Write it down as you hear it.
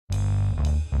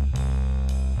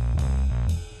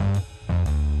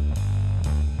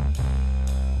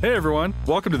Hey everyone,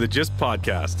 welcome to the Gist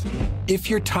Podcast.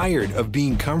 If you're tired of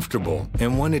being comfortable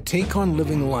and want to take on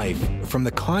living life from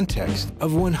the context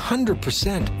of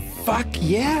 100%, fuck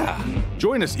yeah!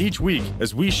 Join us each week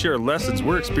as we share lessons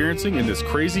we're experiencing in this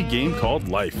crazy game called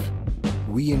life.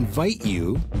 We invite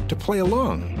you to play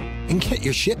along and get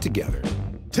your shit together.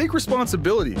 Take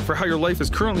responsibility for how your life is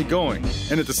currently going,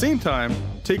 and at the same time,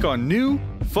 take on new,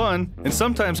 fun, and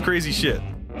sometimes crazy shit.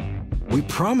 We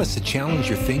promise to challenge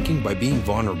your thinking by being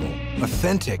vulnerable,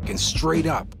 authentic, and straight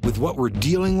up with what we're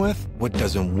dealing with, what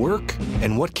doesn't work,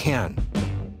 and what can.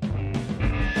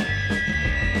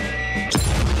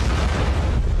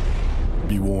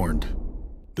 Be warned,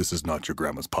 this is not your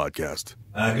grandma's podcast.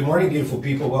 Good morning, beautiful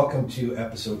people. Welcome to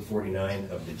episode 49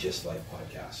 of the Gist Life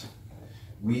podcast.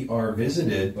 We are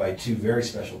visited by two very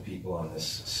special people on this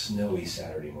snowy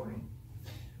Saturday morning.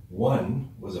 One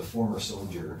was a former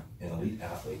soldier and elite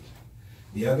athlete.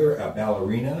 The other, a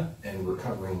ballerina and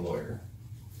recovering lawyer.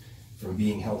 From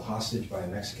being held hostage by a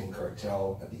Mexican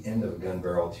cartel at the end of a gun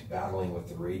barrel to battling with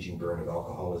the raging burn of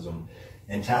alcoholism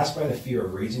and tasked by the fear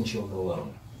of raising children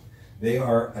alone. They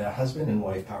are a husband and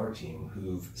wife power team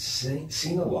who've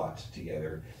seen a lot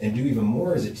together and do even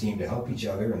more as a team to help each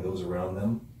other and those around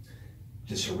them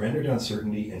to surrender to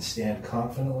uncertainty and stand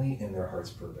confidently in their heart's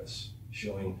purpose,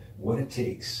 showing what it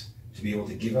takes to be able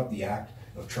to give up the act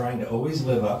of trying to always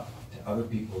live up to other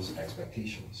people's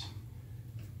expectations.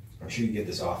 I'm sure you get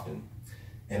this often,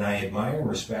 and I admire and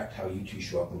respect how you two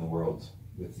show up in the world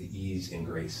with the ease and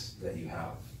grace that you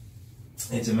have.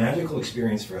 It's a magical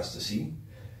experience for us to see,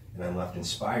 and I'm left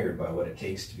inspired by what it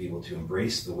takes to be able to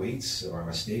embrace the weights of our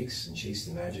mistakes and chase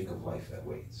the magic of life that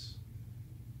waits.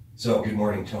 So, good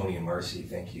morning, Tony and Marcy.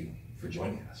 Thank you for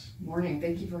joining us. Good morning.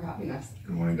 Thank you for having us.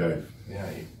 Good morning, Dave. Yeah,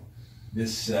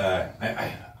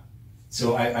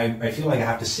 So I feel like I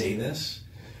have to say this.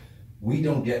 We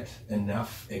don't get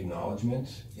enough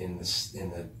acknowledgement in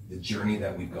the journey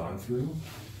that we've gone through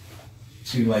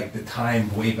to like the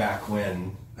time way back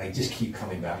when. I just keep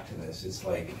coming back to this. It's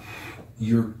like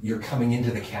you're coming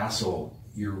into the castle,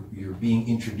 you're being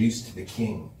introduced to the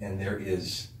king, and there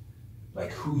is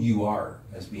like who you are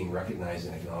as being recognized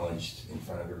and acknowledged in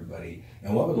front of everybody.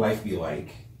 And what would life be like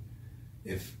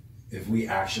if we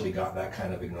actually got that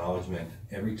kind of acknowledgement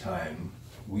every time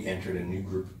we entered a new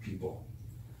group of people?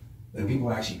 That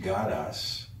people actually got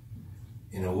us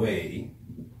in a way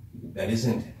that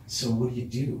isn't, so what do you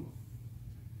do?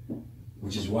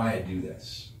 Which is why I do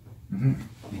this.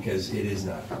 Because it is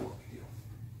not what we do.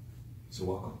 So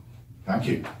welcome. Thank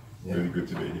you. Yeah. Really good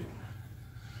to be here.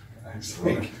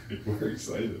 Excellent. We're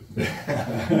excited.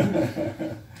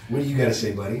 What do you got to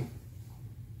say, buddy?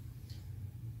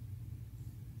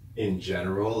 In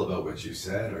general about what you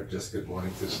said, or just good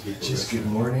morning to the people? Just good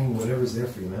morning, whatever's there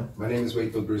for you, man. My name is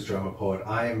Wakefield Bruce, drama poet.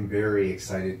 I am very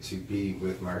excited to be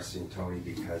with Marcy and Tony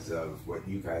because of what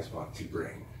you guys want to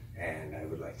bring. And I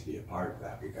would like to be a part of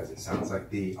that because it sounds like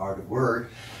the art of word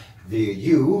via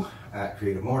you at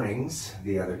Creative Mornings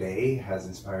the other day has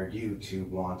inspired you to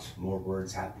want more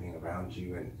words happening around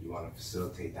you, and you want to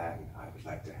facilitate that, and I would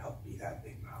like to help be that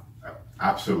big mouth.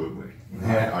 Absolutely.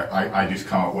 Yeah. I just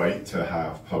can't wait to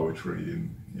have poetry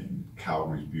in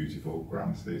Calgary's beautiful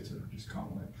Grand Theatre. I just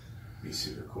can't wait. Be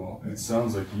super cool. It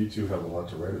sounds like you two have a lot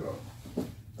to write about.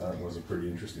 That was a pretty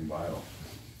interesting bio.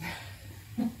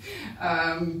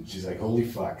 She's like, holy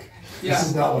fuck. Yeah. This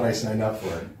is not what I signed up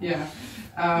for. Yeah.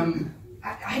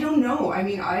 I don't know. I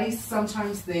mean, I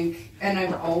sometimes think, and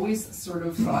I've always sort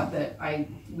of thought that I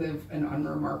live an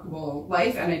unremarkable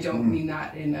life, and I don't mean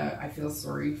that in a I feel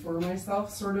sorry for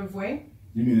myself sort of way.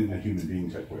 You mean in a human being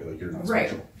type way, like you're not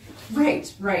special.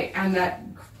 Right. And that,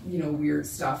 weird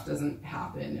stuff doesn't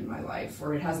happen in my life,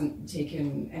 or it hasn't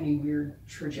taken any weird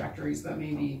trajectories that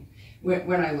maybe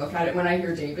when I look at it, when I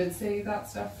hear David say that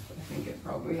stuff, I think it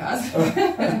probably has.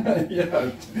 Yeah,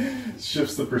 it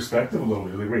shifts the perspective a little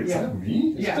bit. You're like, wait, is that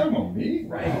me? Is talking about me?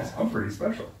 Right. Wow, I'm pretty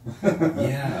special.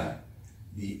 Yeah.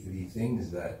 The things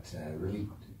that really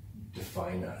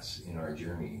define us in our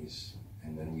journeys,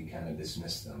 and then we kind of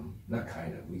dismiss them. Not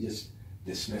kind of, we just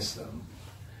dismiss them.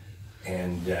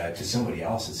 And to somebody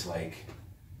else, it's like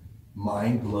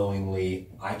mind-blowingly,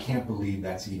 I can't believe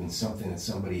that's even something that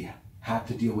somebody had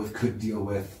to deal with, could deal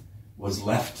with, was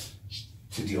left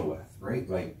to deal with, right?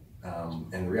 Like,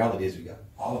 and the reality is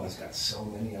all of us got so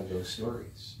many of those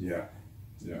stories. Yeah.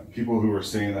 Yeah, people who are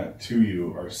saying that to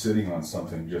you are sitting on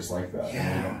something just like that.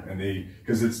 Yeah. And they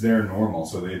because it's their normal,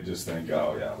 so they just think,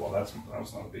 oh yeah, well that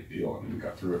was not a big deal, and we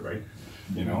got through it, right?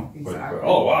 You know. Exactly. But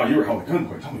oh wow, you were held at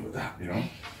gunpoint. Tell me about that. You know.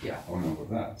 Yeah. I want to know about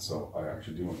that. So I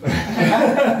actually do want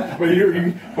that. But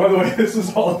you, by the way, this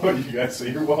is all about you guys, so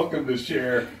you're welcome to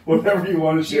share whatever you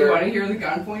want to Do you share. want to hear the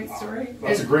gunpoint story?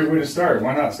 That's a great way to start.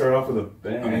 Why not start off with a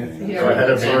bang? Yeah. Go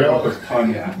ahead, Sorry about the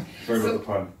pun. Yeah. Sorry So- about the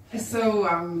pun.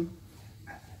 So,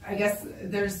 I guess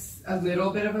there's a little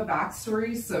bit of a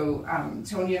backstory. So,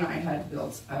 Tony and I had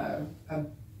built a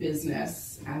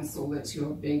business and sold it to a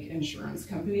big insurance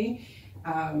company.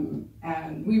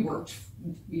 And we worked,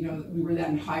 we were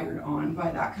then hired on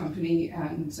by that company,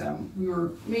 and we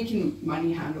were making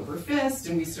money hand over fist,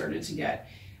 and we started to get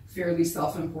fairly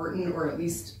self-important, or at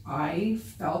least I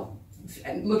felt.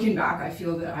 And looking back, I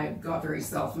feel that I got very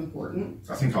self-important.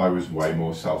 I think I was way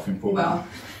more self-important. Well,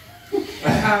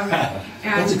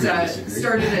 and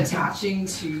started attaching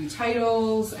to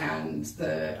titles and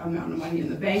the amount of money in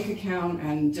the bank account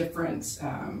and different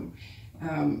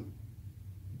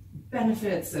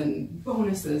benefits and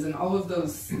bonuses and all of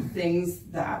those things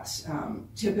that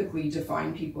typically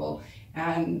define people.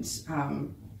 And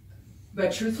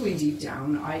but truthfully, deep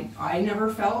down, I never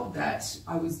felt that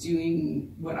I was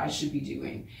doing what I should be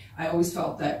doing. I always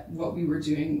felt that what we were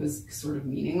doing was sort of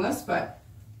meaningless, but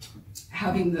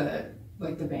having the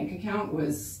bank account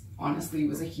was honestly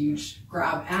a huge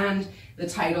grab, and the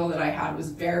title that I had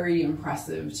was very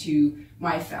impressive to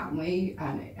my family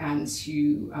and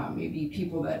to maybe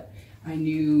people that I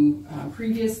knew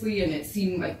previously, and it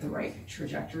seemed like the right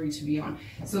trajectory to be on.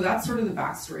 So that's sort of the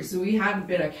backstory. So we had a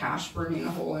bit of cash burning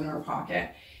a hole in our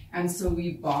pocket, and so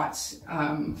we bought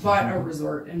a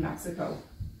resort in Mexico.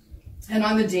 And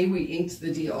on the day we inked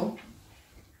the deal,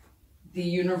 the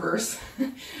universe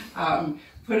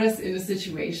put us in a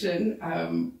situation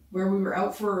where we were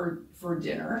out for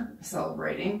dinner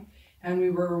celebrating, and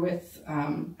we were with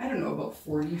I don't know, about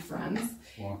 40 friends.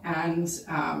 Wow. And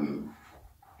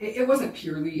it wasn't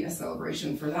purely a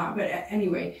celebration for that, but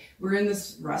anyway, we're in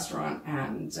this restaurant,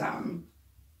 and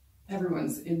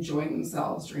everyone's enjoying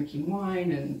themselves, drinking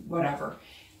wine and whatever,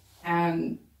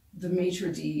 and the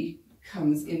maitre d'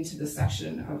 comes into the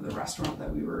section of the restaurant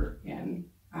that we were in.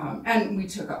 And we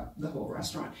took up the whole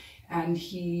restaurant, and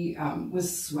he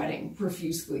was sweating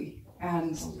profusely,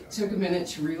 and took a minute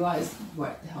to realize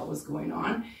what the hell was going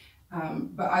on.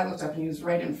 But I looked up, and he was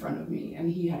right in front of me, and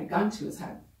he had a gun to his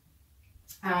head.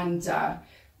 And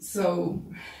so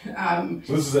this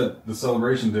is at the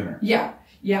celebration dinner.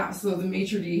 Yeah. So the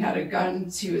maitre d' had a gun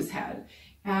to his head,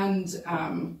 and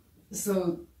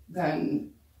so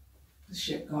then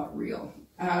shit got real.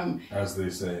 As they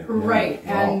say. Right,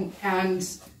 Yeah.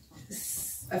 and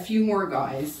a few more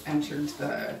guys entered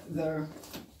the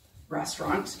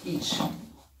restaurant, each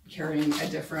carrying a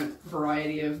different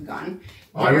variety of gun.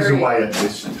 I was away at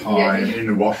this time Yeah. in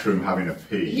the washroom having a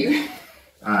pee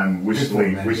and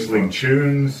whistling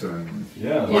tunes, and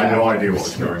Yeah. I had no idea what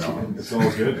was going on. It's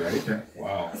all good, right? Yeah.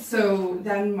 Wow. So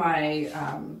then my,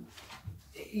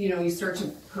 you start to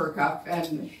perk up,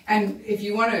 and if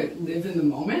you want to live in the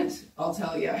moment, I'll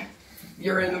tell you,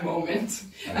 you're in the moment,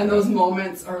 and those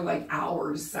moments are like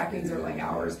hours, seconds are like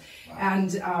hours.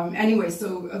 And anyway,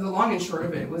 so the long and short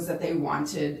of it was that they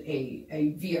wanted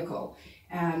a vehicle,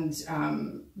 and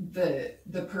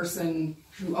the person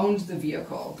who owned the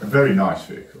vehicle, A very nice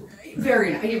vehicle.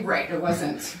 very nice, right? It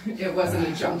wasn't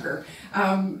a junker,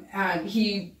 and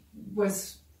he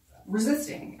was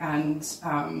resisting, and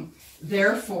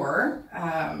therefore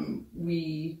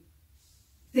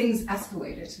things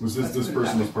escalated. Was this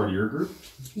person was part of your group?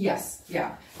 Yes,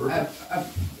 yeah. Perfect.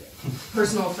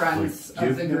 Personal friends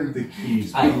of the group. the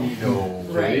keys. I know.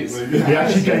 Right. He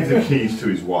actually gave the keys to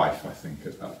his wife, I think,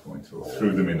 at that point, or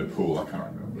threw them in the pool, I can't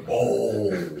remember.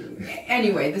 Oh.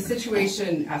 Anyway, the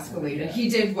situation escalated. He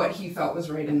did what he felt was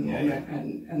right in the moment,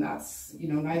 and that's,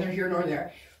 neither here nor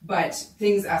there. But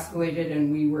things escalated,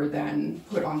 and we were then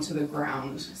put onto the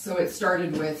ground. So it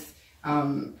started with,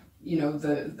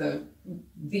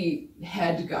 the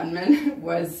head gunman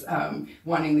was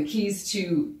wanting the keys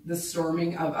to the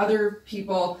storming of other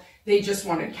people. They just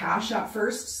wanted cash at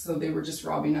first, so they were just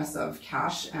robbing us of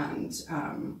cash and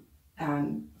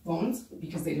phones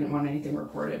because they didn't want anything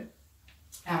recorded.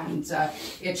 And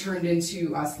it turned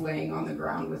into us laying on the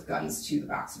ground with guns to the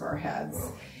backs of our heads.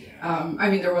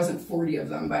 There wasn't 40 of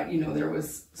them, but there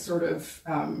was sort of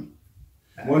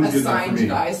assigned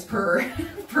guys per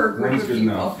group of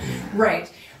people.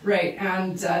 Right,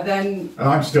 and then... And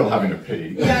I'm still having a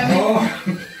pee.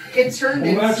 It turned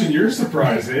into... Imagine your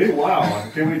surprise, eh? Wow,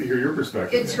 I can't wait to hear your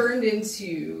perspective. It turned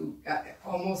into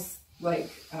almost like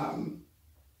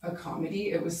a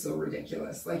comedy. It was so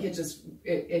ridiculous. Like it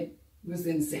was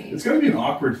insane. It's got to be an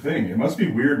awkward thing. It must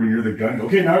be weird when you're the gun.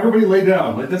 Okay, now everybody lay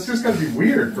down. Like that's just got to be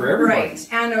weird for everybody. Right,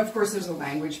 and of course there's a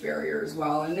language barrier as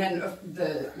well. And then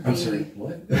I'm sorry,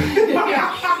 what?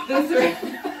 yeah,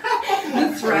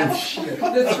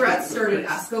 the threats started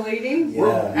escalating.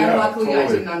 Yeah. And luckily I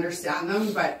totally. didn't understand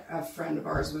them, but a friend of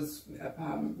ours was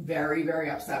very, very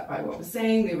upset by what was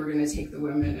saying. They were going to take the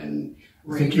women and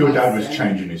I think your dad was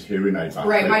changing his hearing aid back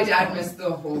Right, then. my dad missed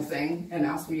the whole thing and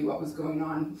asked me what was going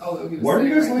on. Although he was Why are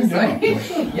you guys laying down?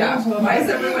 Yeah, why is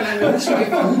everyone under the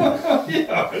table?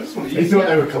 Yeah, I just want to He eat. thought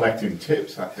they were collecting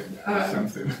tips, I think, or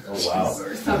something. Oh, wow.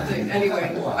 Or something.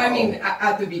 Anyway, I mean,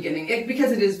 at the beginning,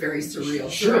 because it is very surreal.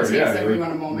 Sure, so it takes yeah, everyone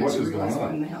like, a moment what to is realize going on?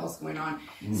 what in the hell is going on.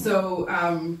 So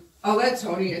I'll let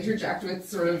Tony interject with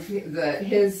sort of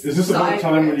his. Is this about side the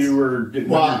time of when it. you were getting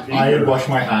Well, on your feet, I had or- washed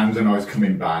my hands and I was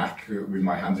coming back with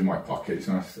my hands in my pockets,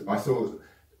 and I thought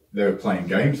they were playing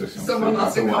games or something. Someone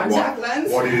lost a I thought, contact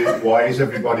lens? Why is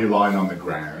everybody lying on the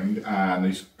ground? And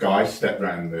this guy stepped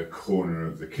round the corner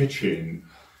of the kitchen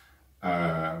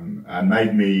and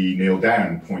made me kneel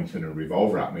down, pointing a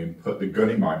revolver at me, and put the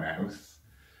gun in my mouth.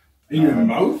 in your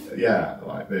mouth? Yeah,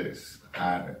 like this.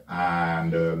 And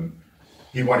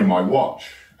he wanted my watch.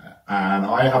 And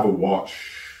I have a watch,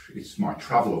 it's my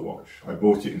traveller watch. I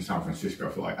bought it in San Francisco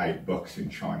for like $8 in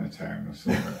Chinatown or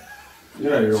something.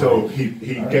 Yeah, you're So like,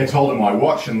 he gets hold of my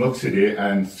watch and looks at it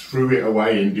and threw it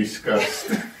away in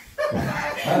disgust.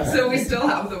 So we still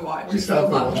have the watch. We still have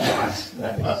the love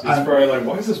watch. it's probably like,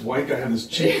 why does this white guy have this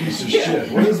cheap piece of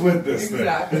shit? What is with this thing?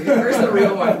 Exactly. Where's the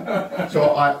real one?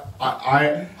 So as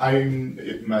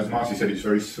Marcy said, it's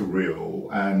very surreal,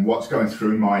 and what's going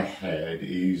through my head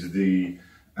is the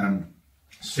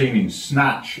scene in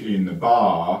Snatch in the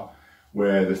bar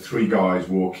where the three guys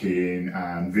walk in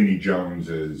and Vinnie Jones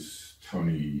as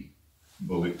Tony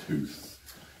Bullettooth.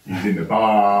 He's in the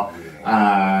bar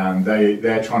and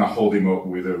they're trying to hold him up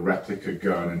with a replica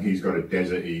gun, and he's got a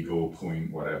Desert Eagle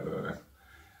point whatever.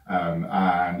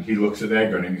 And he looks at their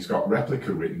gun and it's got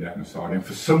replica written down the side, and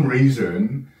for some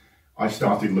reason I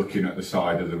started looking at the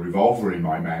side of the revolver in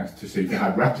my mouth to see if it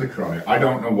had replica on it. I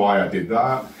don't know why I did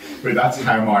that, but that's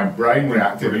how my brain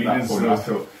reacted at that point. I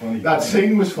thought that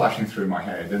scene was flashing through my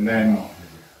head, and then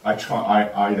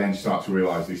I then start to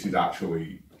realise this is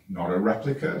actually not a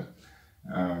replica,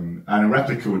 and a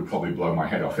replica would probably blow my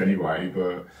head off anyway.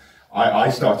 But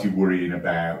I started worrying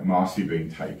about Marcy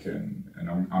being taken,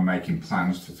 and I'm making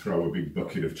plans to throw a big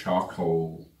bucket of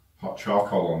hot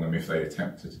charcoal on them if they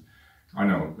attempted. I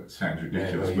know that sounds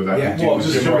ridiculous, but that Well,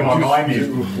 was just what my mind is.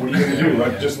 what are you going to do?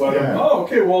 Like, just let him, Yeah. oh,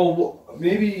 okay, well,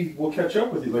 maybe we'll catch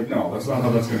up with you. Like, no, that's not how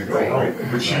that's going to go. Right.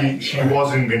 But she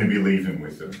wasn't going to be leaving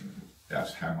with them.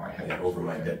 That's how my head Over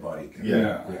my dead body.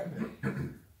 Yeah.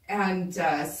 And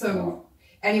so,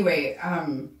 anyway,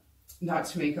 not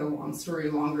to make a long story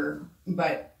longer,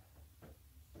 but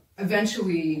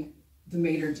eventually the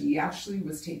maitre d' actually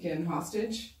was taken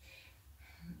hostage,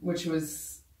 which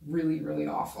was really, really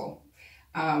awful.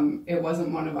 It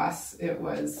wasn't one of us. It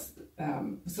was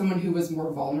someone who was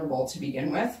more vulnerable to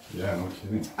begin with. Yeah, no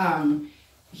kidding.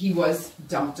 He was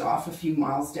dumped off a few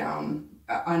miles down,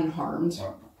 unharmed.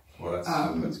 Well,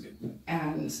 that's good.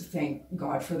 And thank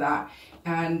God for that.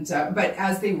 And but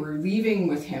as they were leaving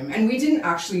with him, and we didn't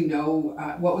actually know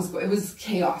what was it was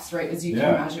chaos, right? As you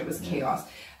can imagine, it was chaos.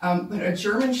 But a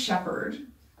German Shepherd,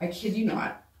 I kid you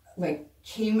not, like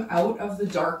came out of the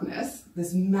darkness,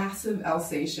 this massive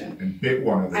Alsatian, And bit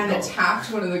one of the and dogs.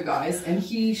 attacked one of the guys, and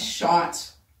he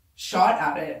shot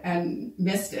at it and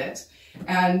missed it.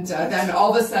 And then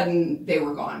all of a sudden they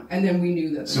were gone, and then we knew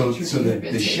that the maitre d' had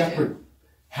been the taken. shepherd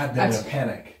had them in a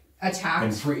panic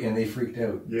Attacked and they freaked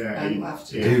out. Yeah. and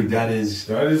left. Dude, that is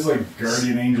That is like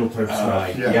guardian angel type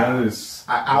stuff. yeah. That is.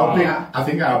 I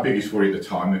think our biggest worry at the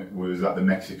time was that the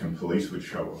Mexican police would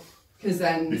show up. Because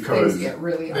then Because things get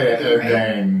really ugly, right?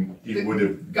 then it The would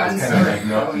have guns kind of like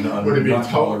started going. Would have been not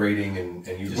told- tolerating and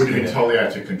you just would have been did it. totally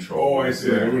out of control. Oh, I see.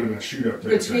 Yeah. It would have been a shootout. type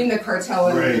Between thing. the cartel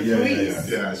and Right, the yeah, yeah, police.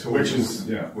 yeah. Yeah, so Which we're, is,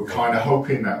 yeah. we're kind of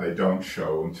hoping that they don't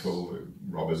show until the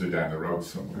robbers are down the road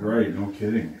somewhere. Right, no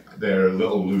kidding. They're a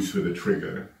little loose with the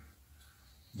trigger.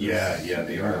 Yeah,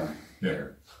 they are. Yeah.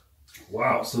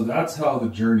 Wow, so that's how the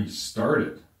journey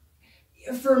started.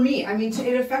 For me, I mean,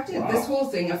 it affected, Wow. this whole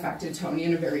thing affected Tony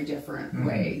in a very different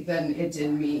way than it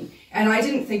did me. And I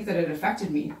didn't think that it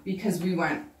affected me because we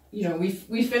went, you know, we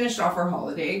finished off our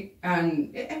holiday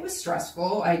and it was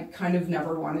stressful. I kind of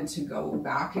never wanted to go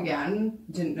back again.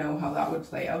 Didn't know how that would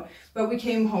play out. But we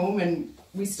came home and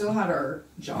we still had our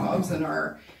jobs and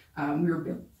our, we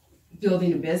were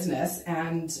building a business,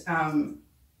 and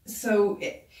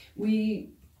we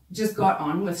just got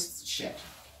on with shit.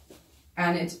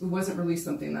 And it wasn't really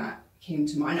something that came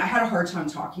to mind. I had a hard time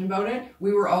talking about it.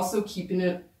 We were also keeping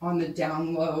it on the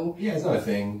down low. Yeah, it's not a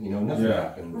thing, nothing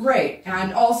happened. Right.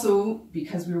 And also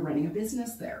because we were running a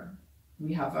business there.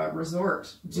 We have a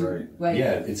resort.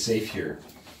 It's safe here.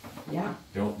 Yeah.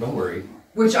 Don't worry.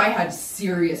 Which I had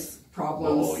serious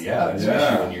problems. Oh,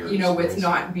 especially when you're with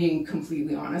not being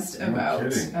completely honest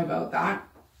about that.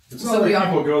 It's not like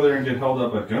people go there and get held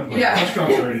up at gunpoint,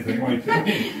 touchdowns or anything like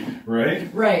that,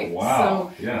 right? Right.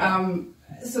 Wow.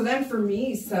 So then for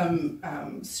me, some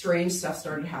strange stuff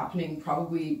started happening.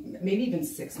 Probably maybe even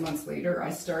 6 months later,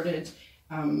 I started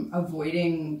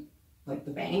avoiding like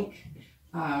the bank.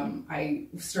 I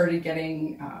started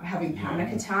having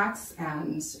panic attacks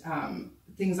and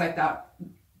things like that,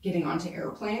 getting onto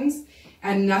airplanes,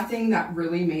 and nothing that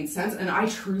really made sense. And I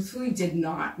truthfully did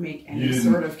not make any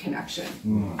sort of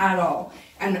connection at all.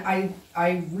 And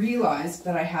I realized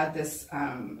that I had this,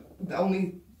 the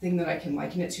only thing that I can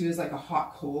liken it to is like a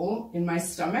hot coal in my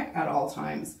stomach at all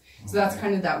times. So that's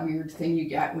kind of that weird thing you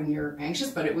get when you're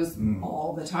anxious, but it was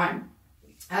all the time.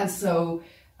 And so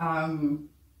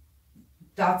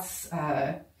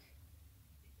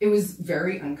it was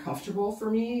very uncomfortable for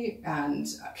me, and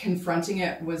confronting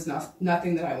it was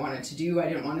nothing that I wanted to do. I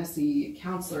didn't want to see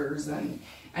counselors and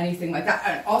anything like that.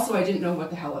 And also, I didn't know what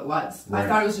the hell it was. Right. I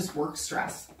thought it was just work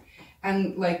stress.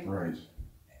 And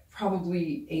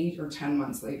probably 8 or 10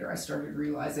 months later, I started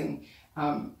realizing,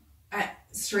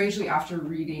 strangely after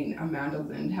reading Amanda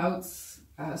Lindhout's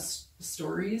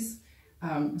stories,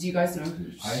 do you guys know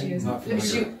who she is? Not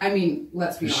familiar.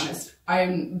 Let's be honest.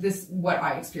 What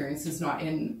I experienced is not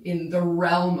in the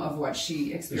realm of what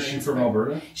she experienced. Is she from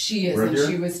Alberta? She is, and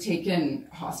she was taken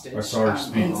hostage. I saw her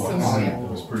speak in Somalia. It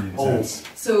was pretty intense.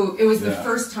 So it was the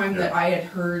first time that I had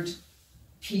heard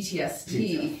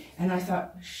PTSD, and I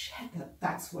thought, shit,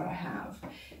 that's what I have.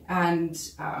 And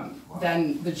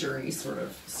then the journey sort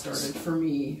of started for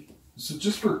me. So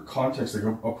just for context, like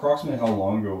approximately how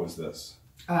long ago was this?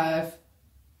 I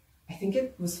think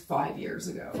it was 5 years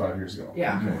ago. 5 years ago.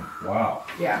 Yeah. Okay. Wow.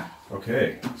 Yeah.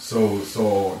 Okay. So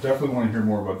definitely want to hear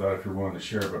more about that if you're willing to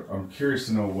share, but I'm curious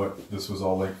to know what this was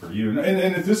all like for you.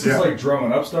 And if this is like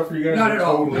drumming up stuff for you guys? Not at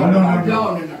all.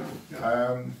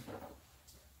 No.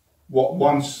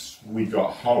 Once we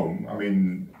got home, I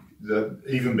mean,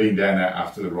 even being down there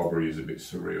after the robbery is a bit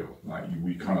surreal. Like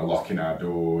we kind of locking our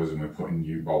doors and we're putting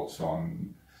new bolts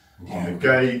on the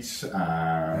gates.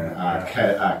 Our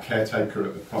caretaker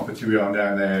at the property we own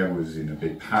down there was in a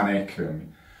big panic,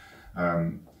 and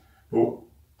but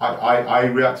I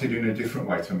reacted in a different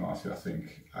way to Marcy. I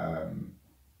think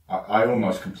I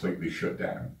almost completely shut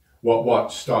down.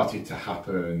 What started to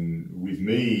happen with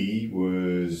me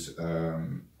was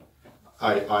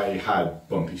I had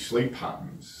bumpy sleep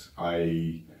patterns.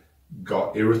 I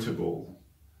got irritable.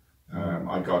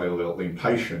 I got a little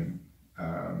impatient.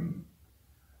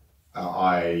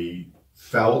 I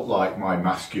felt like my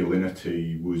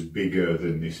masculinity was bigger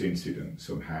than this incident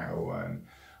somehow. And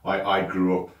I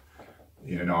grew up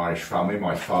in an Irish family.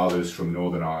 My father's from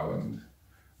Northern Ireland.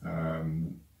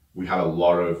 We had a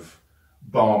lot of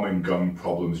bomb and gun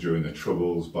problems during the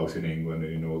Troubles, both in England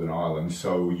and in Northern Ireland.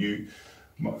 So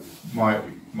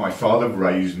my father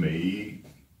raised me,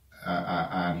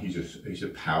 and he's a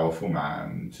powerful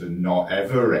man, to not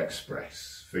ever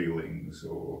express feelings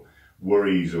or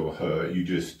worries or hurt.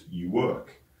 You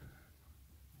work.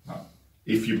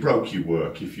 If you're broke, you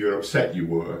work. If you're upset, you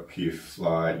work. If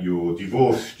you're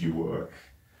divorced, you work.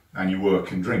 And you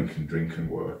work and drink and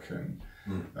work. And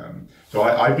so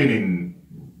I've been in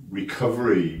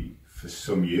recovery for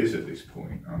some years at this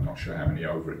point. I'm not sure how many,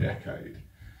 over a decade.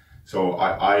 So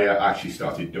I actually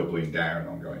started doubling down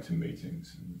on going to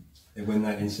meetings. And when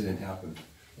that incident happened?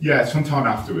 Yeah, sometime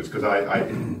afterwards, because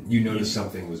You noticed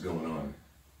something was going on?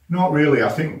 Not really. I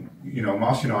think,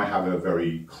 Marcy and I have a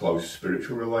very close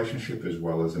spiritual relationship as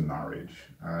well as a marriage.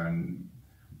 And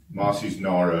Marcy's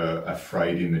not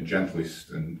afraid in the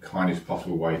gentlest and kindest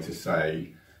possible way to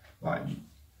say, like,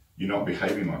 you're not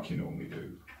behaving like you normally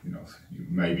do.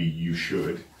 Maybe you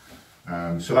should.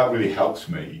 So that really helps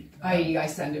me. I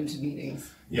send him to meetings.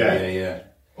 Yeah.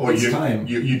 Or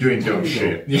you're doing dumb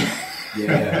shit.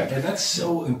 Yeah, and that's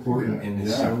so important and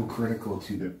it's so critical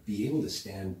to be able to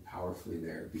stand powerfully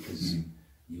there because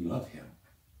you love him.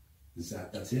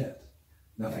 That's it.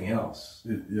 Nothing else.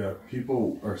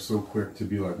 People are so quick to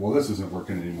be like, well, this isn't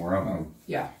working anymore. I'm out.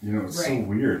 Yeah. It's so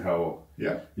weird how,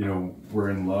 we're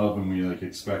in love and we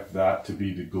expect that to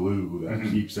be the glue that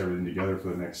keeps everything together for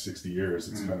the next 60 years.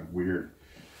 It's kind of weird.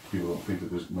 people don't think that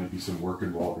there might be some work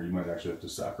involved, or you might actually have to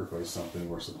sacrifice something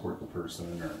or support the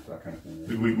person or that kind of thing.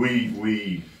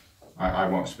 Right? I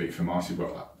won't speak for Marcy,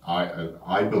 but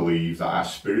I believe that our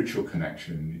spiritual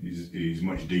connection is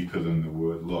much deeper than the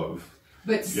word love.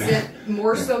 But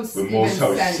more so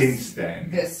since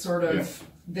then, this sort of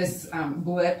this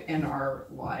blip in our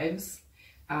lives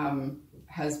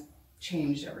has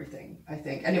changed everything, I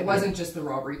think. And it wasn't just the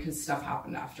robbery, because stuff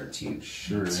happened after too.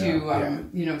 Sure.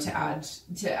 You know, to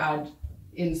add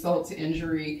insult to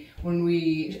injury, when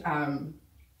we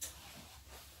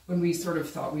sort of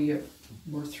thought we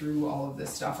were through all of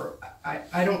this stuff, or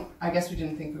I guess we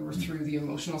didn't think we were through the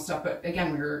emotional stuff, but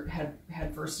again, we were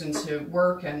head first into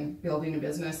work and building a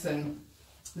business, and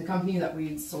the company that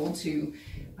we'd sold to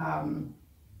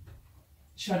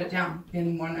shut it down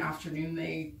in one afternoon.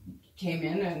 They came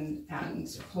in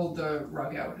and pulled the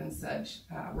rug out and said,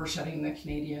 we're shutting the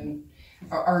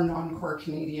our non-core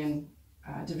Canadian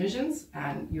divisions,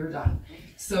 and you're done.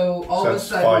 So all of a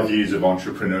sudden, 5 years of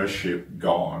entrepreneurship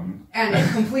gone, and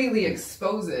it completely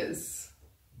exposes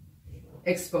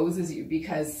you,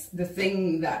 because the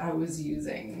thing that I was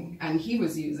using and he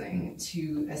was using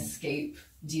to escape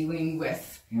dealing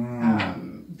with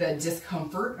the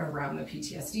discomfort around the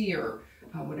PTSD, or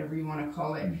whatever you want to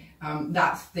call it,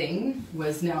 that thing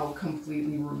was now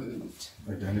completely removed.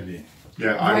 Identity.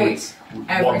 Yeah,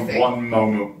 Everything. One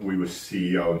moment we were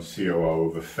CEO and COO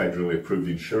of a federally approved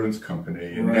insurance company,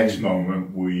 and the next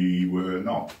moment we were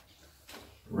not.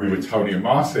 We were Tony and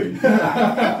Marcy.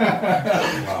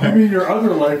 I mean, your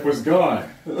other life was gone.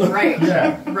 Right.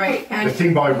 Yeah. Right. And the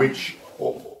thing by which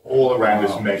all around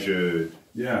us measured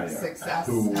success,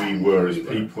 who we were as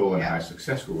people and how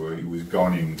successful we were, it was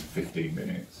gone in 15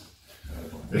 minutes.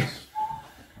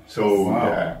 So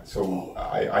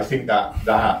I think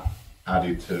that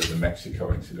added to the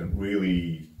Mexico incident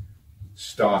really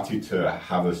started to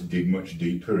have us dig much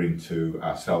deeper into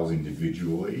ourselves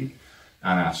individually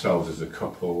and ourselves as a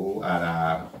couple and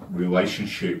our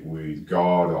relationship with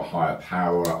God or higher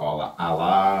power or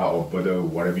Allah or Buddha,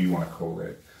 whatever you want to call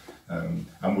it.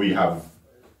 And we have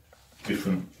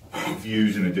different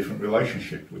views and a different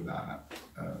relationship with that.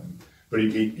 But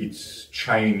it's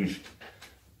changed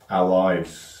our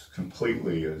lives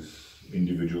completely as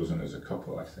individuals and as a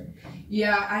couple, I think.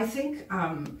 Yeah, I think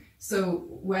so.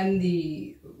 When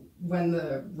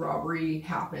the robbery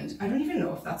happened, I don't even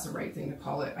know if that's the right thing to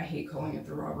call it. I hate calling it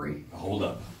the robbery. Hold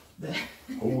up.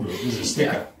 Hold up. This is a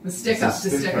stick up. The stick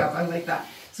up. I like that.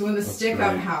 So when the stick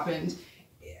up happened,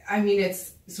 I mean,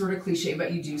 it's sort of cliche,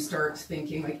 but you do start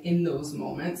thinking, like, in those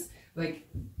moments, like,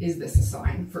 is this a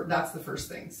sign? That's the first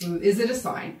thing. So is it a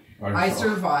sign? I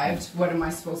survived. What am I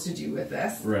supposed to do with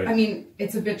this? Right. I mean,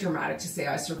 it's a bit dramatic to say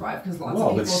I survived, because lots of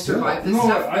people survive this no,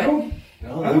 stuff. I don't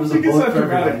think it's that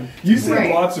dramatic. You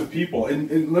say lots of people,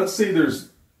 and let's say there's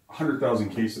 100,000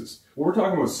 cases. Well, we're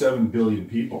talking about 7 billion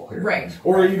people here. Right.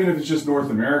 Or even if it's just North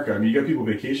America. I mean, you got people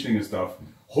vacationing and stuff.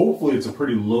 Hopefully it's a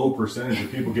pretty low percentage of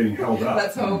people getting held up.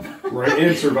 Let's hope. Right,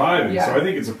 and surviving. Yeah. So I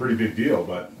think it's a pretty big deal.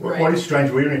 But what is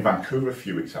strange, we were in Vancouver a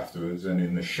few weeks afterwards, and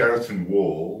in the Sheraton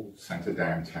Wall, centre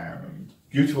downtown,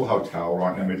 beautiful hotel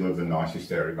right in the middle of the nicest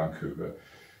area of Vancouver.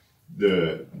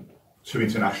 The 2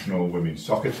 international women's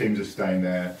soccer teams are staying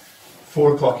there.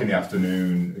 4 o'clock in the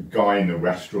afternoon, a guy in the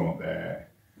restaurant there,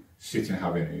 sitting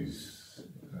having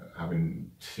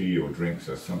tea or drinks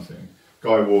or something.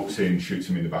 Guy walks in, shoots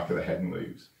him in the back of the head and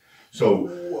leaves.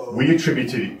 So we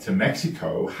attributed it to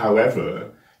Mexico.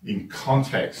 However, in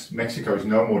context, Mexico is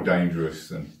no more dangerous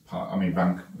than,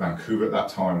 Vancouver at that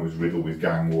time was riddled with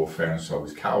gang warfare, and so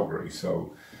was Calgary.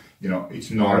 So,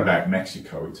 it's not about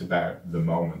Mexico, it's about the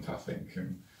moment, I think.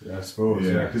 And yeah, I suppose,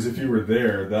 because if you were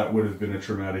there, that would have been a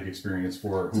traumatic experience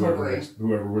for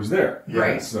whoever was there.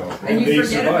 Right. So, and you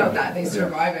forget about that. They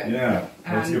survive it. Yeah,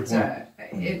 that's a good point.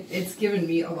 It's given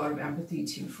me a lot of empathy,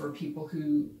 too, for people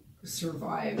who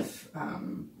survive,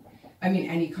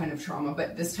 any kind of trauma,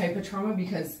 but this type of trauma,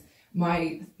 because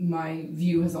my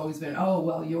view has always been, oh,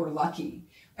 well, you're lucky.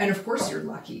 And of course you're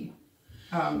lucky.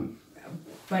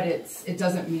 But it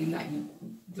doesn't mean that you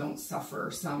don't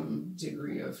suffer some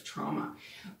degree of trauma.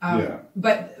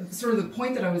 But sort of the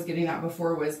point that I was getting at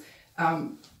before was,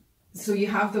 so you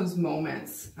have those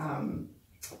moments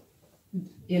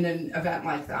in an event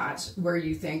like that where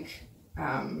you think,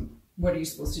 what are you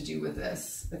supposed to do with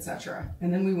this, etc.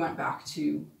 And then we went back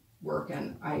to work,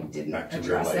 and I didn't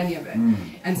address any of it.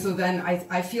 And so then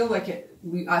I feel like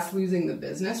us losing the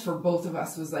business for both of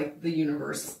us was like the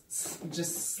universe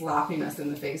just slapping us in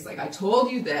the face. Like, I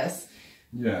told you this.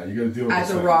 Yeah, you got to deal with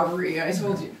as a robbery. I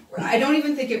told you. I don't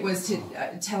even think it was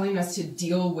telling us to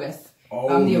deal with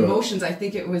the emotions. I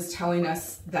think it was telling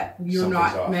us that you're Something's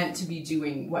not off. meant to be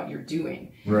doing what you're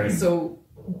doing. Right. So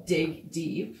dig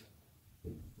deep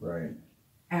Right.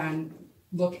 and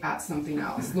look at something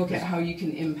else. Look at how you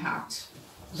can impact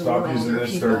the Stop world using or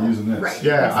this, people. start using this. Right.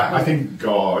 Yeah, exactly. I think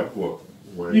God,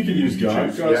 You can use God.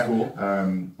 choose, God's yeah, cool.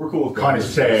 We're cool with kind God. of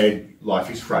said life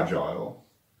is fragile.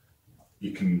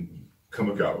 You can come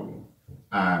and go,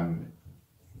 and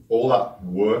all that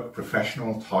work,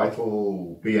 professional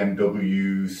title,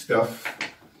 BMW stuff,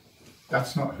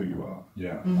 that's not who you are.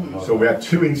 Yeah. So we had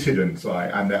 2 incidents,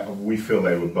 and that we feel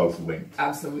they were both linked.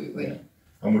 Absolutely.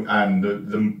 And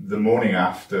the morning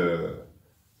after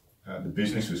the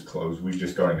business was closed, we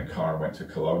just got in the car and went to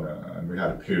Kelowna, and we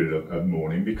had a period of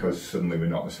mourning because suddenly we're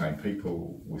not the same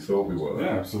people we thought we were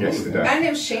yesterday. And it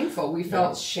was shameful. We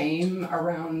felt shame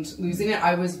around losing it.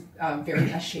 I was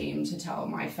very ashamed to tell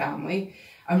my family.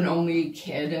 I'm an only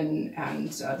kid and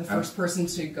the first person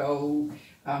to go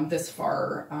this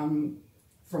far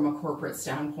from a corporate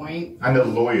standpoint. And a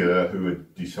lawyer who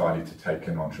had decided to take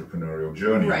an entrepreneurial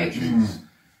journey, Right. which is,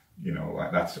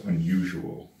 like that's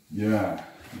unusual. Yeah.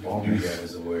 All these,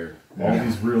 as a lawyer. all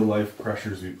these real life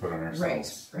pressures we put on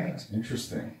ourselves. Right.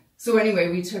 Interesting. So anyway,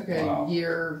 we took a Wow.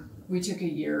 year. We took a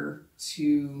year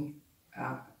to.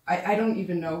 I don't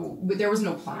even know. There was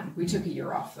no plan. We took a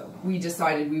year off though. We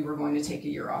decided we were going to take a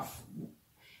year off,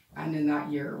 and in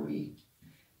that year we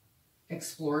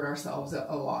explored ourselves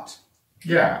a lot.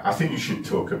 Yeah, I think you should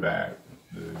talk about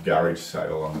the garage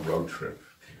sale on the road trip.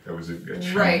 There was a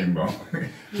changing Right. moment.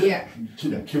 Yeah.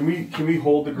 Can we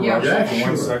hold the garage Yeah. for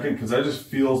 1 second? Because I just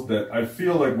feel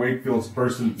like Wakefield's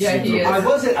person. Yeah, seems he a- is.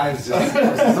 I was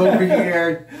just over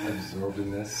here absorbing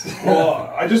this.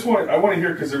 Well, I want to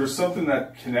hear, because there was something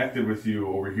that connected with you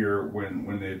over here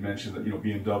when they had mentioned that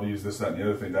BMWs, this, that, and the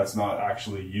other thing. That's not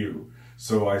actually you.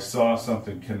 So I saw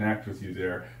something connect with you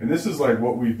there, and this is like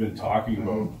what we've been talking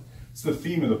about. It's the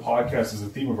theme of the podcast. Is the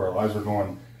theme of our lives. We're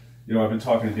going. I've been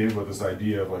talking to Dave about this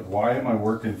idea of like, why am I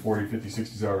working 40, 50,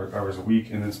 60 hours a week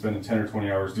and then spending 10 or 20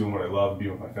 hours doing what I love and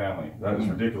being with my family? That is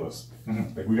ridiculous.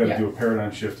 Like, we got to do a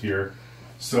paradigm shift here.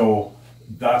 So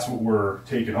that's what we're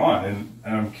taking on. And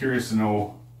I'm curious to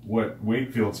know what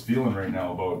Wakefield's feeling right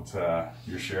now about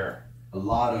your share. A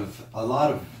lot of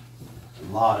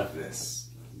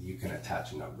this you can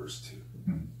attach numbers to.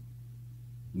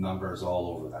 Numbers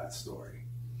all over that story.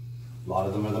 A lot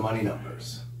of them are the money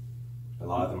numbers. A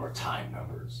lot of them are time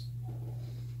numbers.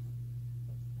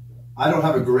 I don't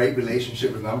have a great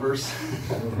relationship with numbers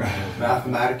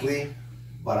mathematically,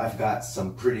 but I've got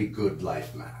some pretty good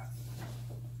life math.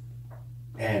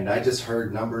 And I just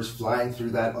heard numbers flying through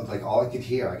that, like all I could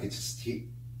hear, I could just hear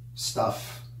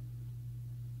stuff,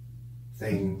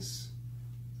 things,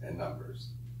 and numbers.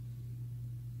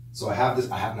 So I happen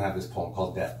to have this poem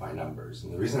called Death by Numbers.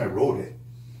 And the reason I wrote it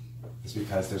is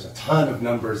because there's a ton of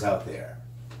numbers out there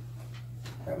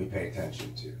that we pay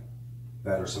attention to,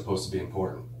 that are supposed to be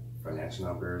important. Financial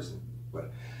numbers,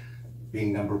 but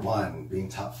being number 1, being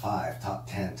top 5, top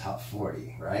 10, top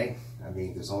 40, right? I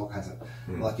mean, there's all kinds of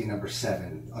lucky number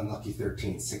 7, unlucky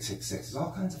 13, 666. There's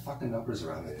all kinds of fucking numbers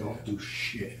around that don't do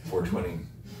shit. 420.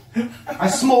 I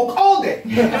smoke all day.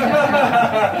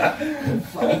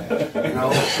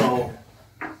 So,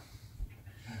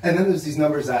 and then there's these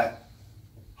numbers that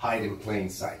hide in plain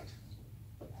sight.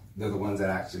 They're the ones that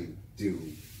actually do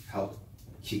help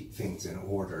keep things in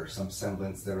order, some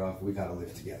semblance thereof. We gotta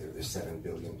live together. There's 7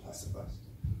 billion plus of us.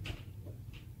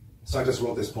 So I just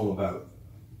wrote this poem about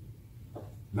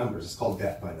numbers. It's called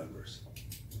Death by Numbers.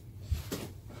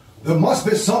 There must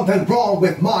be something wrong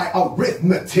with my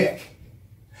arithmetic.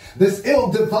 This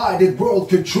ill-divided world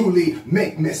could truly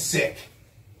make me sick.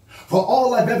 For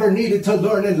all I've ever needed to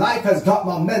learn in life has got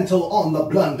my mental on the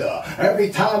blunder. Every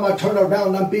time I turn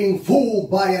around, I'm being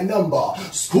fooled by a number,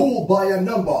 schooled by a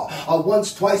number. I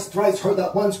once, twice, thrice heard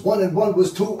that once 1 and 1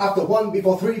 was 2, after 1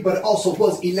 before 3, but it also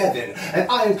was 11.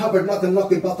 And I uncovered nothing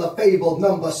lucky but the fabled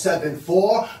number 7.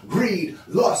 For greed,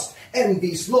 lust,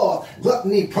 envy, sloth,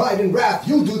 gluttony, pride, and wrath.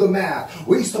 You do the math.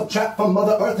 We subtract from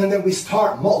Mother Earth and then we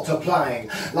start multiplying.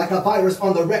 Like a virus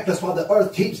on the reckless while the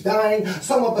earth keeps dying.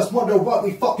 Some of us wonder why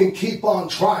we fucking keep on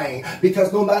trying.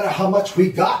 Because no matter how much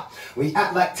we got, we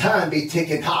act like time be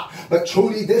ticking hot. But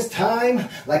truly this time,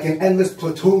 like an endless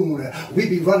platoon, we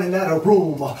be running out of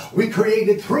room. We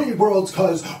created 3 worlds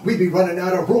cause we be running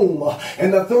out of room.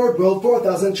 In the 3rd world,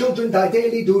 4,000 children die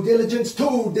daily, due diligence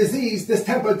to disease,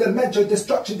 distemper, dementia,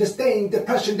 destruction, disdain,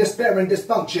 depression, despair, and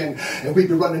dysfunction. And we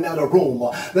be running out of room.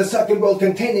 The 2nd world,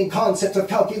 containing concepts of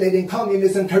calculating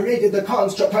communism, created the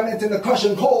construct, fermenting the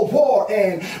crushing Cold War,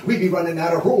 and we be running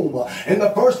out of room. room. In the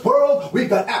first world, we've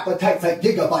got appetites like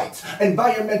gigabytes.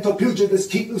 Environmental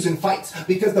pugilists keep losing fights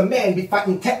because the man be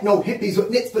fighting techno hippies with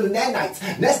knits for the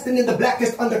nanites, nesting in the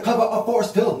blackest undercover of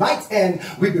force-filled nights, and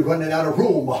we be running out of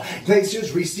room.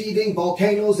 Glaciers receding,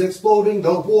 volcanoes exploding,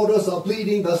 the waters are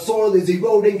bleeding, the soil is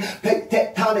eroding, plate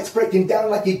tectonics breaking down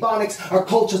like ebonics, our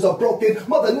cultures are broken,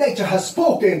 Mother Nature has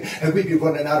spoken, and we be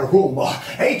running out of room.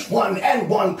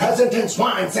 H1N1 present in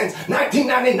swine since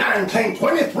 1999, claimed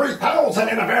 23,000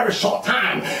 in a very short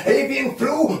time. Avian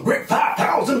flu, gripped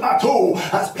 5,000 by 2,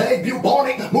 as plague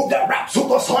bubonic, moved that rap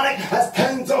supersonic, as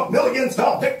tens of millions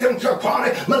fell victim to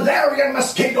chronic malaria and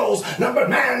mosquitoes, numbered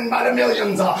man by the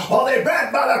millions, while they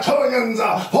bred by the trillions.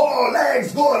 4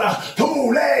 legs good,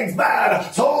 2 legs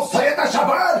bad, so saith the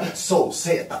shepherd, so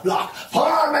saith the flock.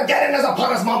 Farmageddon is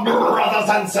upon us, my brothers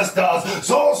and sisters,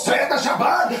 so saith the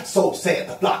shepherd, so saith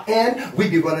the flock. And we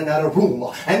be running out of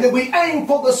room, and then we aim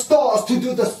for the stars to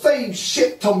do the same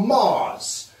shit to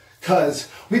Mars. Cause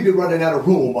we've been running out of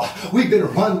room. We've been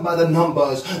run by the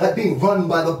numbers, like being run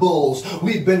by the bulls.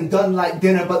 We've been done like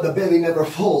dinner, but the belly never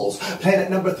fulls. Planet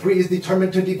number 3 is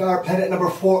determined to devour planet number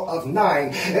 4 of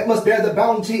 9. It must bear the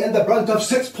bounty and the brunt of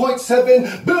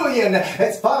 6.7 billion.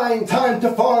 It's fine time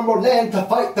to farm more land to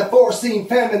fight the foreseen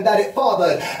famine that it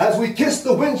fathered. As we kiss the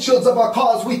windshields of our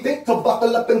cars, we think to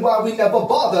buckle up and why we never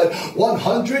bothered.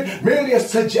 100, merely a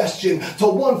suggestion. To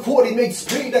 140 made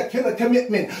speed a killer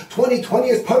commitment. 2020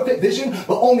 is perfect vision,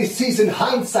 but only sees in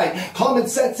hindsight. Common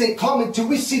sense ain't common till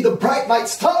we see the bright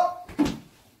lights. Stop!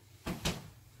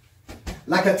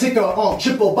 Like a ticker on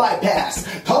triple bypass.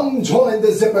 Come join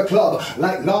the Zipper Club.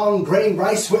 Like long grain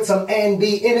rice with some NB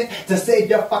in it. To save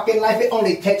your fucking life, it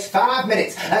only takes 5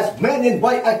 minutes. As men in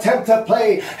white attempt to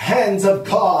play hands of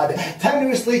God,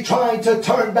 tenuously trying to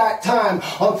turn back time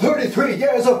on 33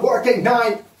 years of working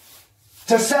 9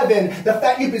 to 7, the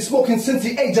fact you've been smoking since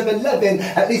the age of 11,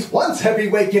 at least once every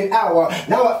waking hour.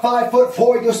 Now at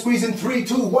 5'4", you're squeezing 3,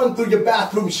 2, 1 through your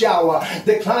bathroom shower.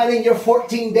 Declining your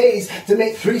 14 days to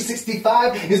make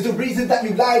 365 is the reason that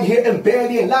you lied here and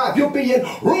barely alive. You're being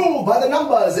ruled by the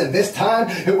numbers, and this time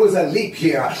it was a leap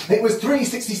year. It was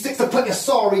 366 to put your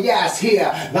sorry ass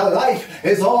here. Now life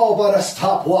is all but a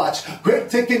stopwatch, quick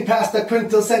ticking past the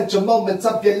quintessential moments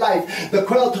of your life. The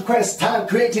quell to crest time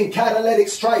creating catalytic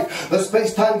strife. The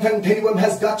space-time continuum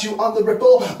has got you on the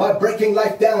ripple by breaking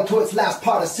life down to its last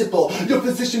participle. Your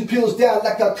physician peels down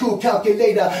like a cool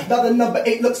calculator. Now the number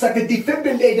 8 looks like a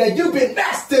defibrillator. You've been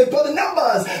mastered by the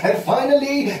numbers. And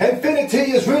finally,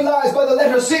 infinity is realized by the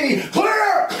letter C.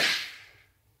 Clear!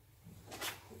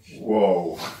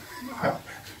 Whoa.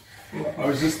 I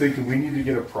was just thinking we need to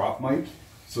get a prop mic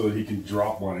so that he can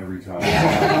drop one every time.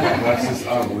 That's just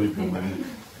unbelievable, man.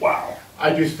 Wow.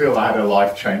 I just feel I had a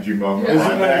life-changing moment. Yeah.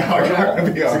 Isn't that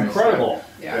incredible? It's incredible.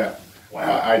 Yeah.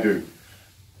 Wow. I do.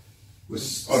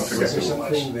 Was there Unforgettable.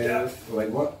 something there, like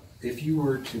what, if you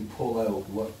were to pull out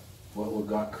what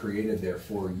got created there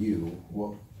for you,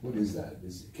 what is that?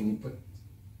 Can you put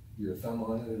your thumb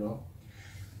on it at all?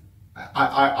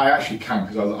 I actually can,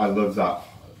 because I love that,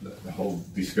 the whole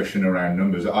discussion around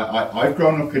numbers. I've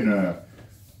grown up in a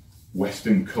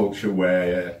Western culture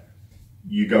where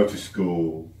you go to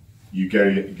school, you get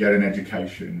an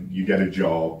education, you get a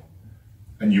job,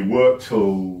 and you work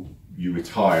till you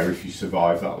retire if you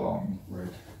survive that long. Right.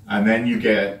 And then you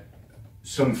get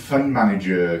some fund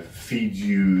manager feeds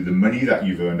you the money that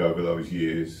you've earned over those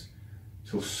years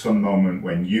till some moment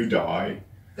when you die.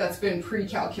 That's been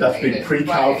pre-calculated.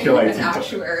 By an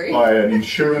actuary. By an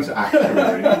insurance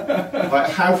actuary.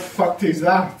 Like, how fucked is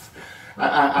that?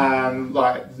 And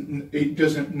like, it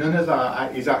doesn't. None of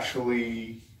that is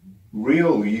actually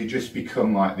real. You just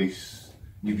become like this.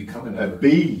 You become a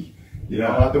bee. You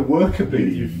know, like the worker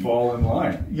bee. You fall in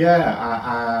line.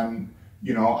 Yeah, and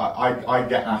you know, I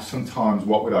get asked sometimes,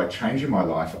 what would I change in my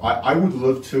life? I would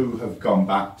love to have gone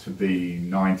back to be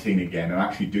 19 again and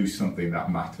actually do something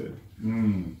that mattered.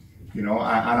 You know,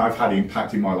 and I've had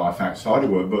impact in my life outside of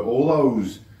work, but all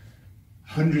those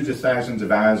hundreds of thousands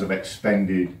of hours of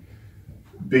expended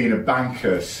being a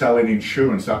banker, selling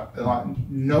insurance, like,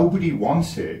 nobody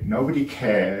wants it, nobody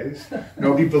cares,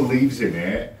 nobody believes in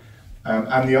it,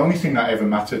 and the only thing that ever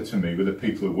mattered to me were the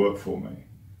people who worked for me.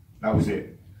 That was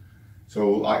it.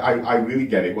 So I really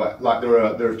get it. Like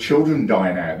there are children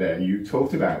dying out there. You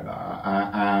talked about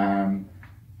that, and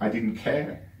I didn't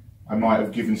care. I might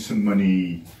have given some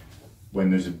money when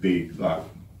there's a big, like,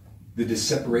 the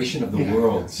separation of the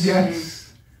worlds.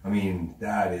 Yes. I mean,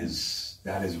 that is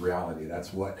reality.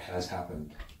 That's what has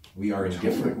happened. We are in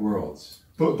different worlds.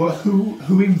 But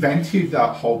who invented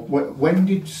that whole? When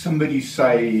did somebody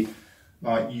say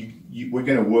like we're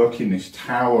going to work in this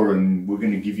tower and we're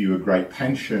going to give you a great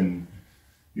pension,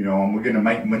 you know, and we're going to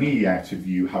make money out of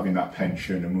you having that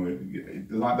pension, and we're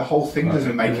like, the whole thing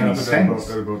doesn't make any sense.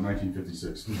 About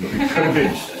 1956.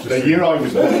 The year I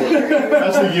was born.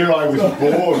 That's the year I was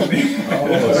born.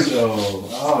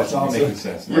 It's all making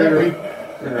sense.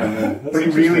 But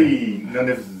really, none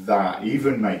of that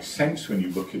even makes sense when you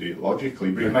look at it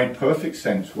logically. But it made perfect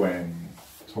sense when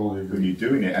you're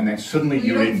doing it, and then suddenly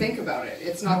you you're don't in. think about it.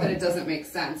 It's not that it doesn't make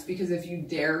sense, because if you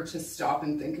dare to stop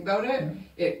and think about it,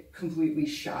 it completely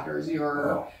shatters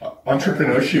your.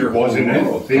 Entrepreneurship wasn't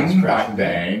a thing back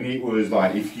then. It was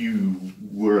like, if you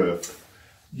were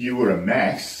a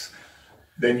mess,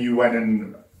 then you went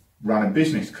and ran a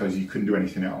business because you couldn't do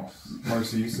anything else.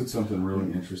 Marcy, you said something really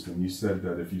interesting. You said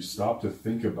that if you stop to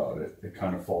think about it, it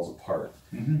kind of falls apart.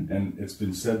 And it's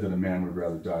been said that a man would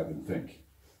rather die than think.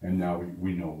 And now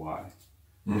we know why.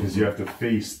 Because you have to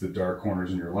face the dark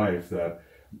corners in your life that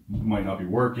might not be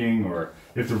working, or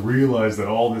you have to realize that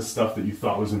all this stuff that you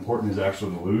thought was important is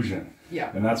actually an illusion.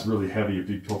 Yeah. And that's really heavy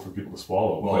for people to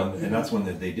swallow. Well, and that's one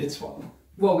that they did swallow.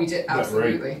 Well, we did,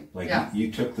 absolutely. Like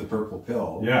you took the purple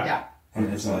pill. Yeah.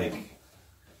 And it's like,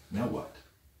 now what?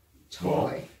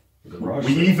 Totally. The garage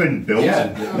We even built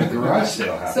it. The garage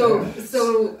sale happened.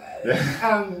 So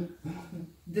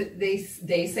they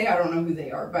say, I don't know who they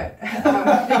are, but they say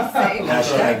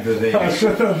Hashtag the they.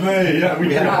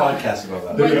 We had a podcast about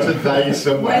that. There's a they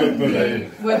somewhere.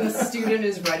 when the student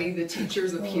is ready, the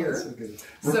teachers appear.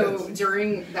 So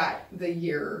during the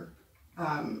year,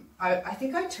 I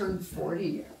think I turned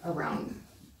 40 around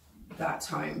that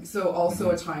time. So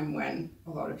also a time when a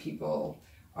lot of people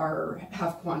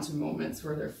have quantum moments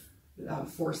where they're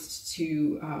forced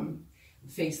to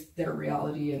face their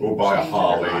reality and or buy a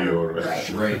Harley or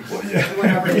right.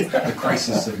 Whatever it is. The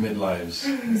crisis of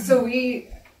midlives. So we,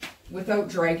 without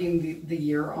dragging the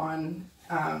year on,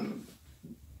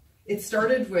 it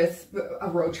started with a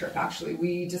road trip. Actually,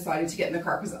 we decided to get in the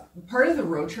car because part of the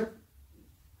road trip.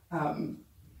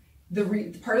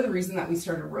 Part of the reason that we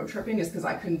started road tripping is because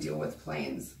I couldn't deal with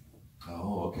planes.